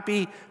is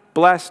happy,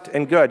 blessed,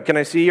 and good? Can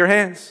I see your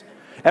hands?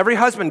 Every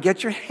husband,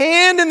 get your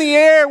hand in the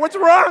air. What's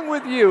wrong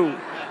with you?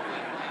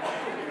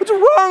 What's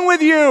wrong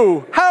with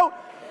you? How?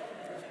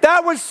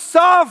 That was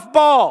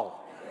softball.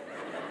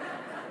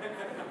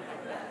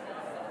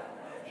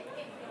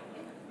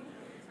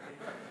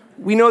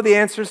 We know the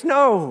answer is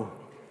no.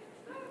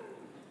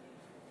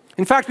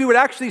 In fact, we would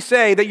actually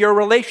say that your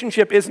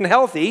relationship isn't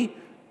healthy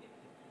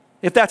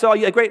if that's all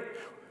you like. Great,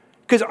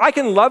 because I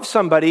can love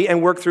somebody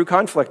and work through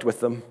conflict with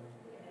them.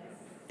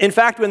 In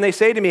fact, when they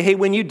say to me, hey,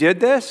 when you did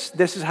this,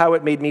 this is how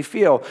it made me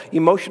feel.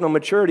 Emotional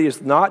maturity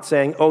is not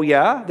saying, oh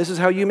yeah, this is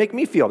how you make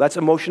me feel. That's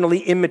emotionally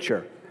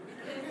immature.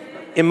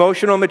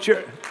 Emotional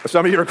mature.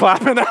 Some of you are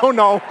clapping. Oh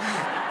no.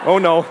 Oh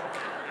no.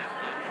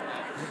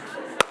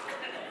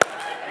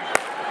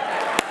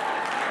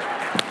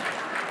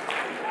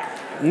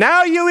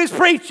 Now you is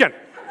preaching.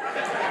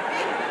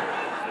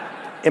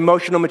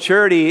 Emotional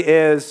maturity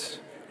is,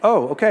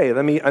 oh, okay,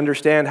 let me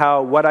understand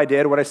what I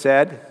did, what I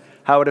said,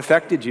 how it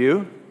affected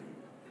you.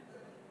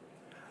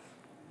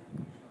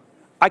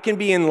 I can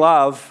be in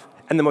love,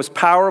 and the most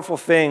powerful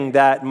thing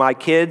that my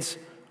kids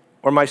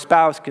or my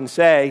spouse can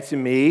say to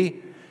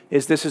me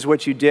is, this is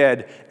what you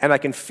did, and I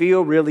can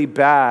feel really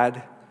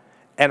bad,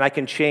 and I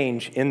can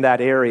change in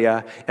that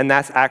area, and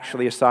that's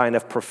actually a sign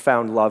of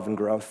profound love and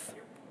growth.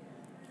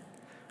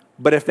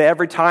 But if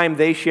every time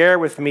they share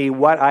with me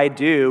what I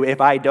do,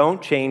 if I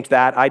don't change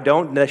that, I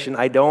don't listen,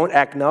 I don't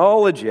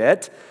acknowledge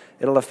it,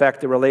 it'll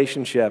affect the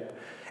relationship.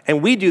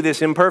 And we do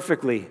this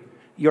imperfectly.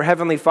 Your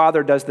Heavenly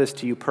Father does this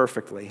to you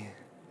perfectly.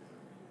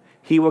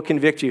 He will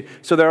convict you.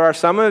 So there are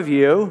some of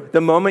you, the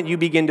moment you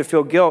begin to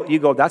feel guilt, you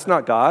go, that's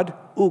not God.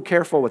 Ooh,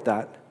 careful with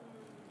that.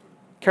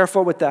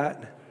 Careful with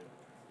that.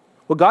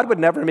 Well, God would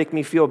never make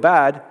me feel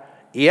bad.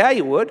 Yeah,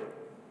 He would.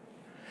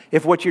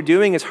 If what you're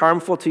doing is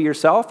harmful to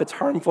yourself, it's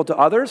harmful to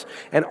others,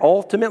 and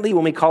ultimately,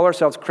 when we call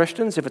ourselves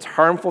Christians, if it's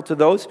harmful to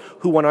those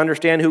who want to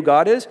understand who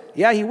God is,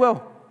 yeah, He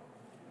will.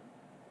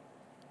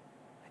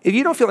 If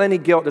you don't feel any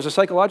guilt, there's a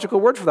psychological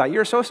word for that.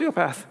 You're a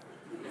sociopath.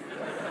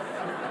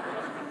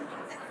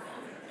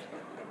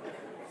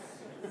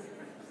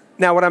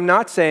 Now, what I'm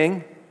not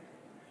saying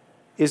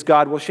is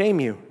God will shame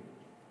you.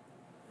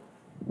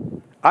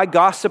 I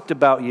gossiped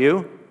about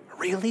you.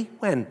 Really?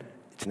 When?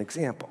 It's an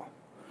example.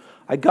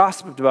 I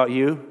gossiped about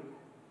you.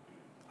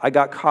 I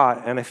got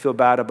caught, and I feel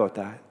bad about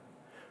that.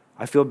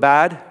 I feel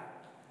bad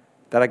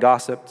that I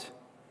gossiped.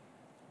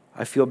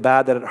 I feel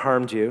bad that it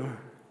harmed you.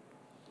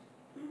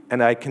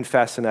 And I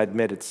confess and I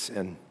admit it's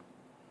sin.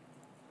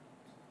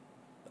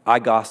 I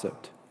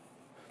gossiped.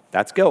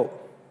 That's guilt.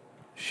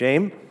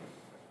 Shame.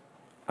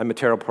 I'm a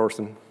terrible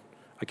person.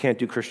 I can't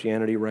do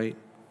Christianity right.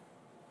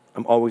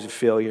 I'm always a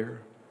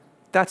failure.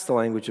 That's the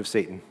language of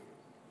Satan.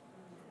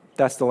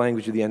 That's the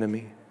language of the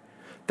enemy.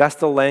 That's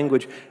the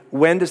language.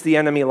 When does the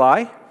enemy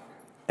lie?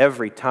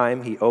 Every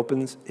time he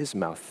opens his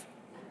mouth.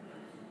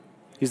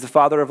 He's the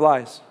father of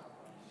lies.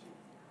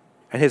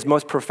 And his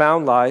most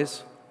profound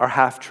lies are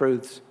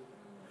half-truths.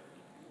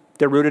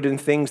 They're rooted in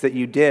things that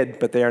you did,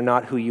 but they are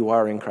not who you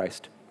are in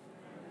Christ.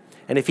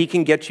 And if he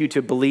can get you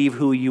to believe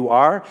who you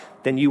are,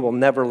 then you will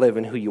never live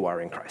in who you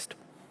are in Christ.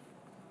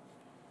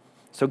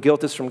 So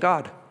guilt is from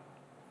God.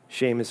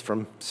 Shame is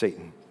from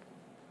Satan.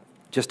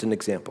 Just an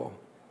example.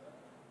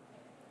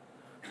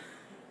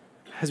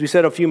 As we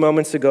said a few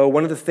moments ago,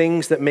 one of the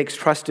things that makes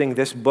trusting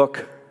this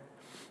book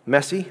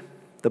messy,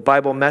 the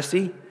Bible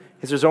messy,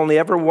 is there's only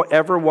ever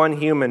one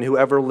human who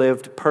ever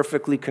lived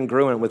perfectly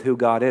congruent with who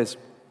God is.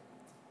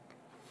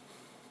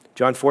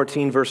 John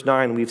 14, verse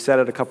 9, we've said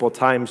it a couple of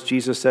times.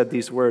 Jesus said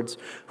these words,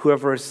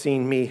 "Whoever has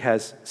seen me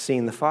has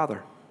seen the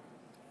Father."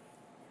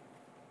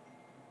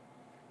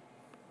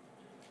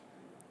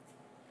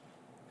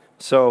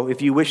 So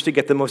if you wish to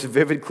get the most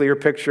vivid, clear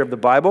picture of the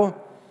Bible,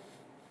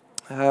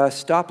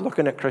 stop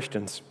looking at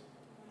Christians.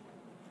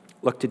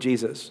 Look to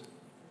Jesus.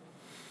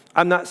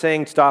 I'm not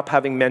saying stop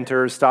having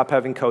mentors, stop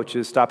having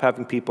coaches, stop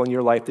having people in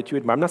your life that you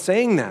admire. I'm not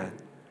saying that.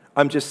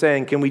 I'm just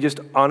saying, can we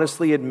just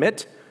honestly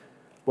admit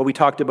what we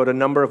talked about a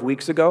number of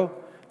weeks ago?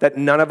 That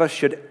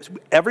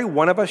every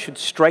one of us should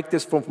strike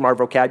this from our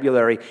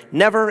vocabulary.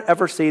 Never,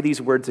 ever say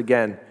these words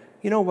again.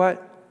 You know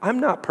what? I'm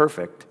not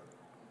perfect.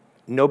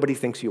 Nobody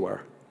thinks you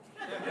are.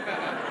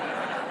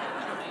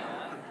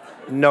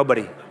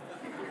 Nobody.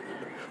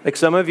 Like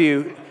some of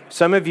you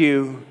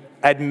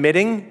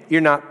admitting you're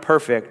not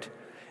perfect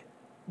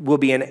will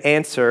be an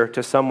answer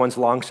to someone's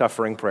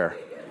long-suffering prayer.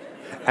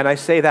 And I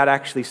say that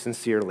actually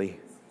sincerely.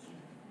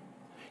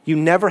 You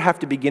never have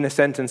to begin a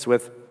sentence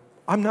with,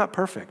 "I'm not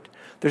perfect."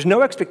 There's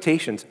no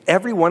expectations.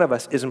 Every one of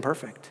us isn't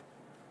perfect.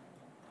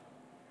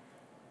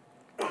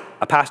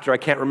 A pastor, I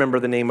can't remember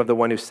the name of the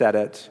one who said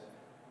it,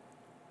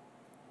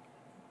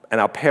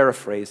 and I'll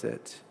paraphrase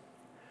it.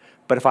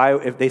 But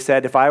if they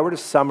said, if I were to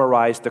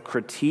summarize the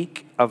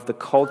critique of the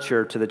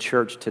culture to the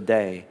church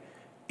today,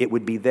 it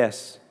would be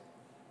this.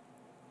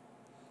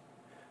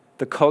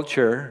 The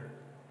culture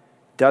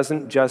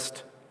doesn't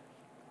just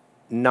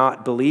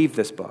not believe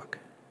this book.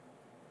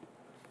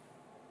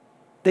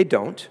 They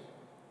don't,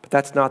 but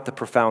that's not the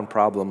profound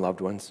problem, loved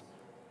ones.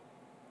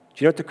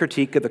 Do you know what the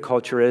critique of the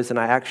culture is? And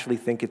I actually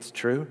think it's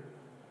true.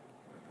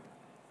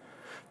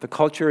 The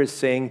culture is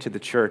saying to the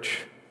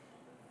church,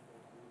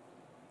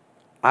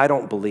 I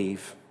don't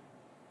believe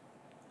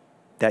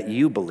that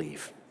you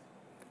believe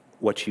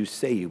what you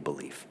say you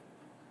believe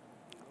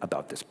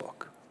about this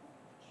book.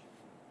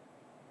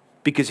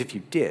 Because if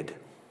you did,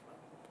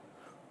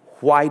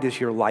 why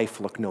does your life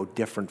look no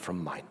different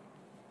from mine?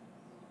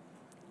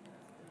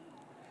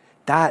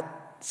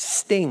 That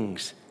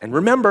stings. And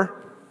remember,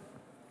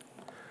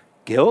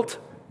 guilt,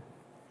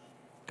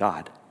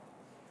 God.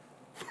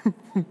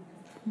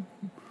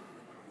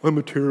 I'm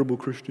a terrible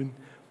Christian.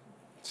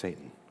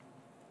 Satan.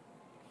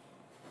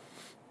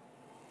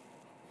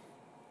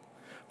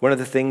 One of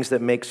the things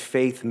that makes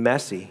faith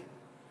messy,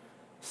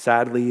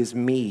 sadly, is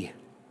me.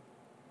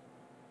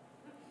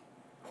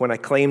 When I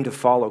claim to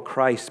follow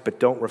Christ but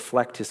don't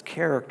reflect his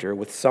character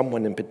with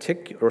someone in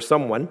particular,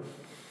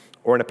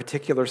 or in a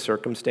particular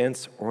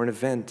circumstance or an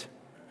event.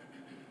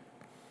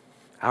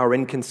 Our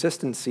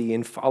inconsistency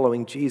in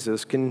following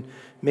Jesus can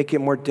make it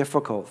more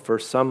difficult for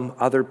some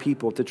other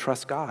people to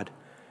trust God,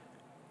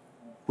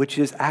 which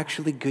is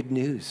actually good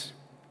news.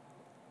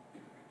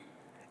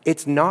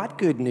 It's not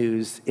good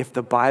news if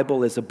the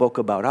Bible is a book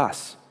about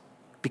us,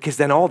 because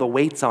then all the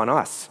weight's on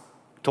us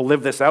to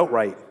live this out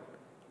right.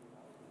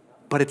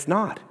 But it's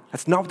not.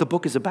 That's not what the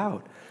book is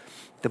about.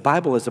 The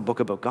Bible is a book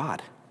about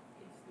God.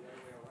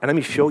 And let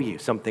me show you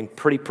something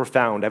pretty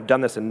profound. I've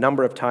done this a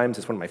number of times.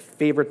 It's one of my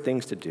favorite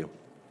things to do.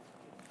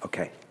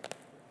 Okay.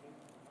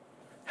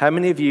 How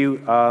many of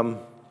you,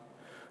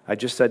 I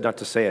just said not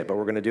to say it, but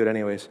we're going to do it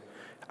anyways.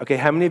 Okay,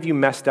 how many of you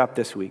messed up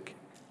this week?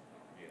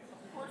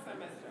 Of course I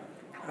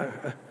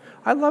messed up.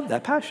 I love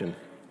that passion.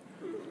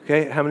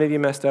 Okay, how many of you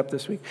messed up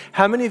this week?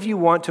 How many of you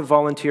want to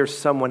volunteer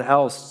someone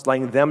else,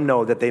 letting them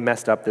know that they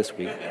messed up this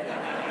week?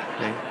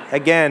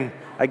 Okay.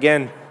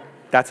 Again,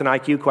 that's an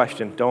IQ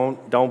question.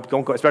 Don't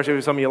go, especially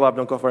if some of you love,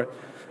 don't go for it.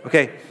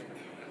 Okay,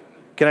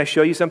 can I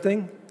show you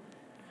something?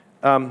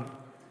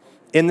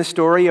 In the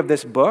story of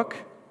this book,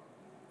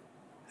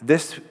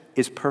 this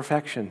is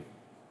perfection.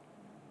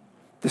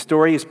 The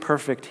story is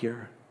perfect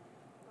here.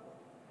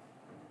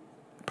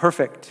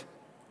 Perfect.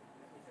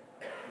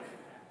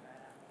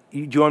 Do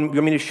you want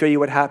me to show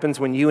you what happens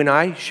when you and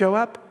I show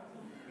up?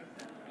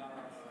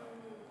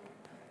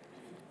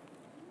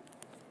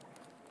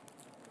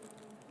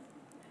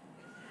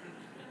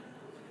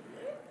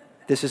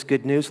 This is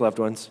good news, loved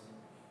ones.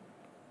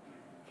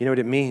 You know what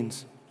it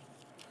means?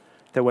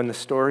 That when the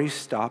story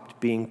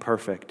stopped being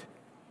perfect,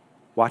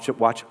 watch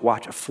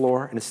a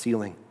floor and a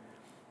ceiling.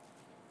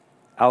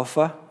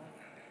 Alpha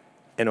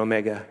and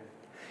Omega.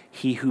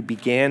 He who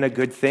began a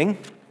good thing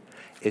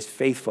is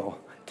faithful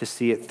to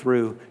see it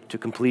through to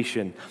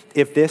completion.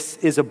 If this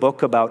is a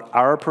book about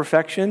our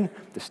perfection,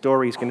 the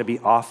story is going to be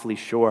awfully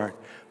short.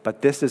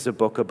 But this is a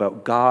book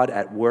about God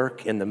at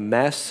work in the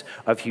mess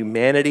of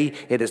humanity.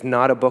 It is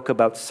not a book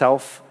about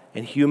self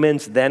and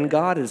humans, then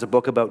God. It is a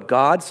book about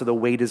God, so the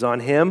weight is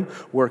on him,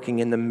 working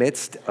in the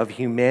midst of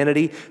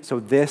humanity. So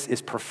this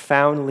is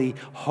profoundly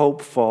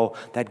hopeful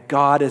that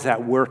God is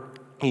at work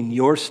in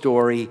your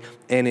story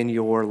and in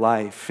your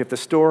life. If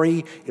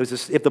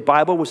the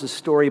Bible was a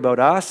story about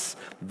us,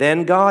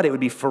 then God, it would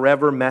be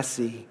forever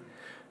messy.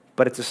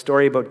 But it's a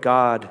story about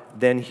God,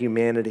 then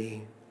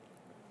humanity.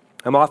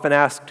 I'm often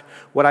asked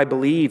what I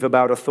believe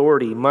about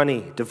authority,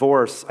 money,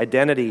 divorce,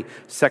 identity,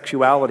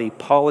 sexuality,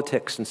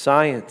 politics, and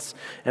science.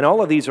 And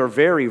all of these are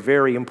very,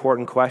 very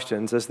important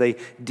questions as they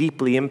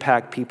deeply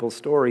impact people's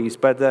stories.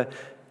 But the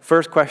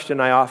first question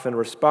I often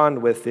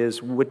respond with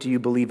is, what do you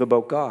believe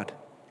about God?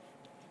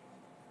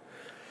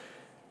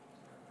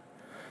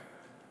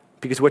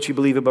 Because what you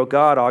believe about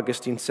God,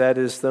 Augustine said,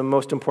 is the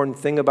most important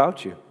thing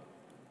about you.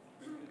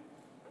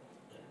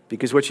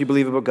 Because what you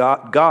believe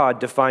about God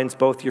defines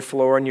both your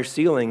floor and your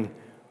ceiling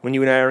when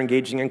you and I are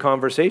engaging in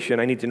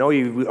conversation. I need to know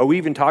you. Are we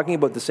even talking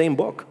about the same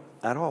book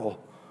at all?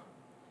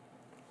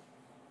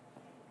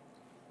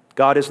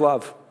 God is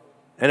love.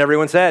 And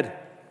everyone said.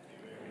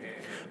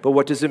 But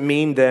what does it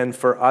mean then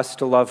for us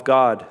to love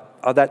God?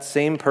 That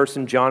same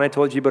person, John, I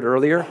told you about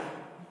earlier,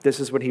 this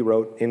is what he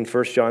wrote in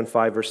 1 John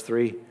 5, verse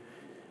 3.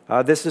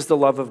 This is the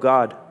love of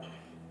God,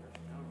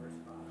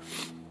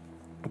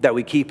 that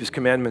we keep his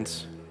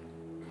commandments.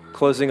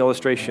 Closing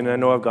illustration. I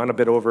know I've gone a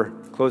bit over.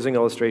 Closing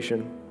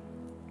illustration.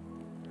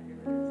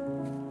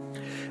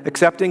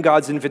 Accepting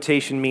God's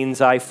invitation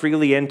means I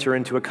freely enter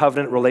into a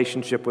covenant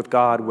relationship with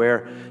God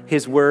where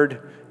his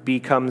word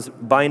becomes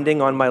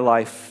binding on my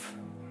life,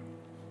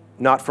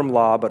 not from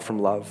law, but from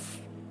love.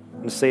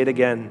 And say it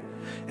again.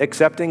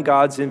 Accepting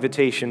God's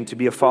invitation to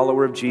be a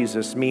follower of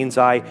Jesus means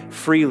I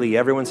freely,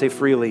 everyone say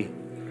freely,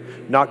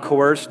 not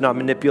coerced, not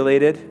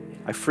manipulated,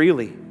 I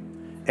freely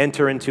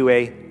enter into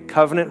a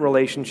covenant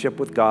relationship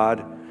with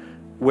God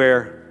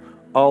where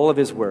all of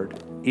his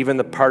word, even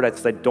the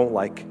parts that I don't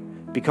like,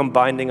 become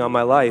binding on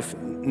my life,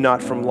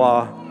 not from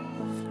law,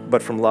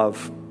 but from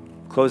love.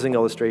 Closing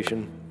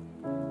illustration.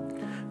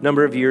 A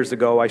number of years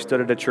ago, I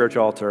stood at a church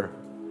altar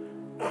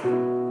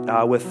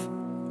with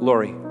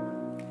Lori.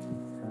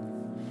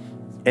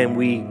 And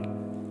we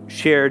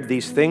shared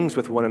these things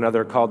with one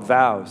another called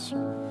vows.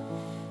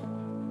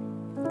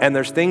 And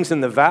there's things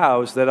in the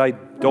vows that I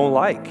don't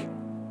like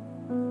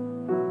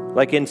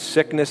in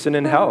sickness and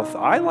in health.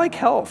 I like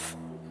health.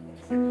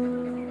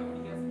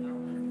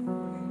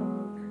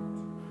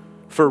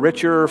 For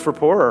richer or for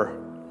poorer.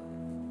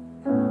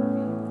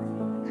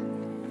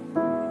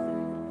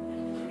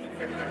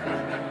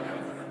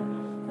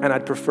 And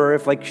I'd prefer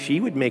if she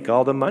would make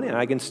all the money and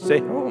I can stay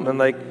home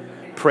and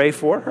pray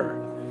for her.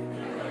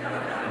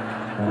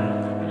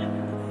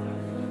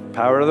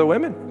 Power of the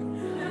women.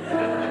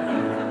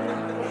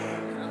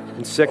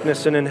 In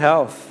sickness and in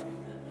health.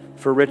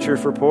 For richer,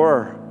 for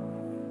poorer.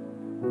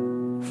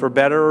 For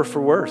better or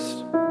for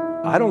worse.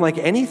 I don't like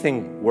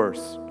anything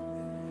worse.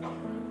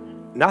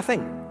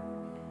 Nothing.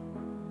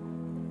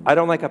 I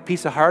don't like a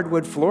piece of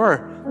hardwood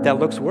floor that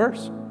looks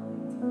worse.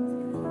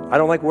 I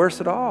don't like worse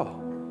at all.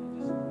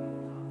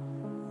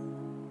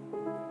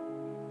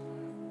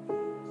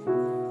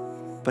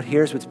 But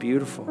here's what's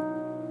beautiful.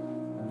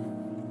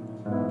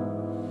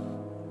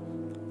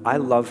 I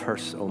love her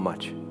so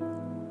much.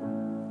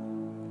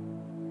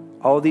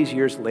 All these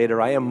years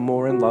later, I am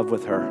more in love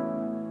with her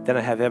than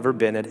I have ever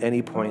been at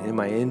any point in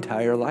my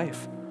entire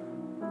life.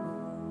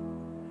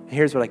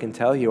 Here's what I can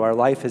tell you. Our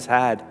life has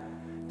had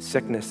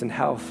sickness and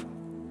health.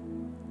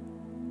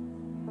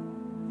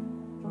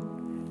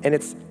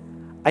 And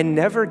I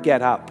never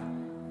get up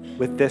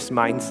with this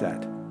mindset.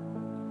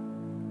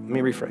 Let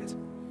me rephrase.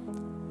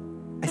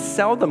 I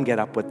seldom get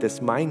up with this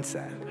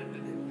mindset.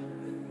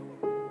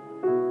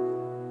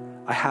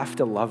 I have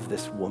to love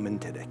this woman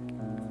today.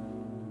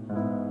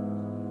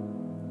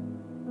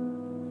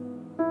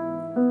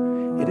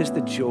 It is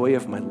the joy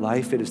of my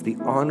life. It is the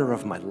honor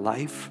of my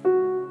life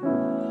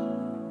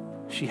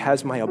she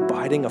has my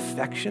abiding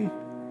affection.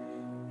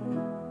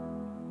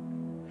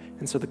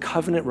 And so the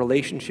covenant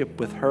relationship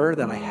with her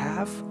that I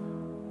have,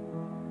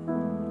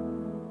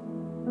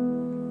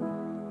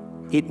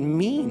 it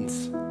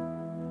means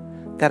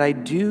that I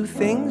do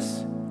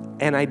things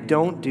and I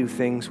don't do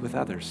things with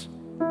others.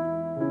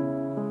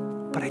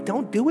 But I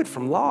don't do it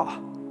from law.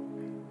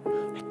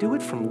 I do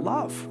it from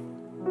love.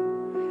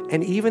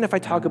 And even if I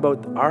talk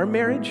about our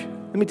marriage,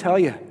 let me tell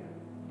you,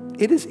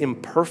 it is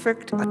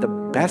imperfect at the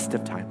best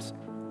of times.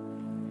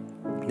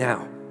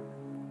 Now,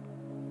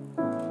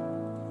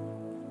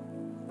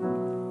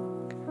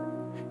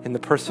 in the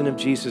person of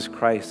Jesus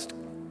Christ,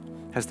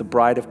 as the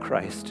bride of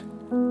Christ,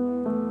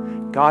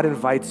 God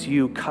invites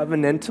you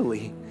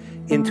covenantally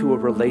into a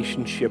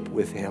relationship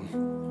with him.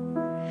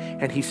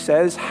 And he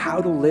says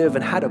how to live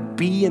and how to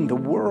be in the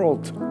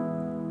world.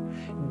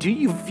 Do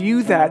you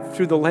view that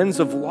through the lens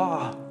of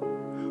law,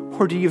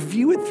 or do you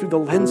view it through the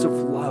lens of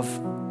love?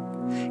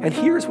 And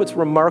here's what's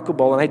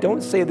remarkable, and I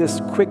don't say this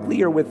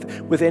quickly or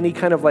with any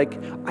kind of like,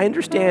 I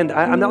understand,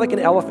 I'm not like an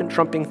elephant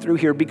trumping through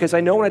here, because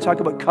I know when I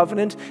talk about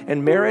covenant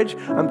and marriage,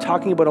 I'm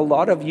talking about a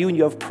lot of you, and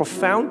you have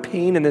profound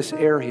pain in this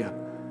area.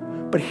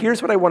 But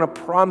here's what I want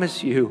to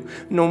promise you.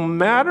 No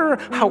matter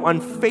how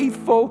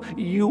unfaithful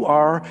you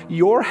are,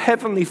 your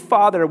heavenly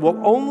Father will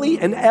only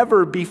and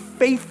ever be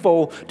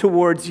faithful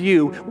towards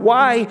you.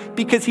 Why?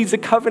 Because he's a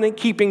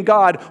covenant-keeping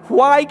God.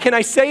 Why can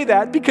I say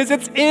that? Because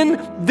it's in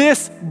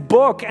this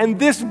book, and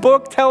this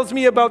book tells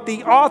me about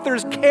the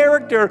author's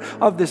character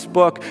of this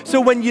book.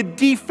 So when you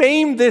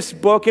defame this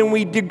book, and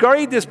we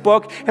degrade this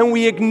book, and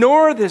we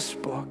ignore this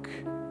book,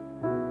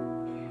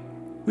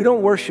 we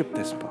don't worship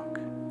this book.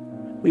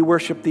 We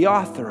worship the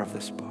author of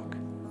this book.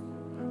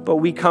 But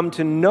we come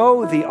to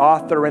know the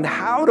author and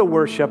how to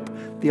worship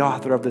the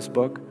author of this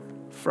book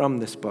from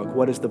this book.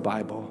 What is the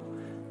Bible?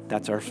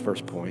 That's our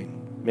first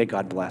point. May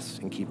God bless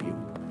and keep you.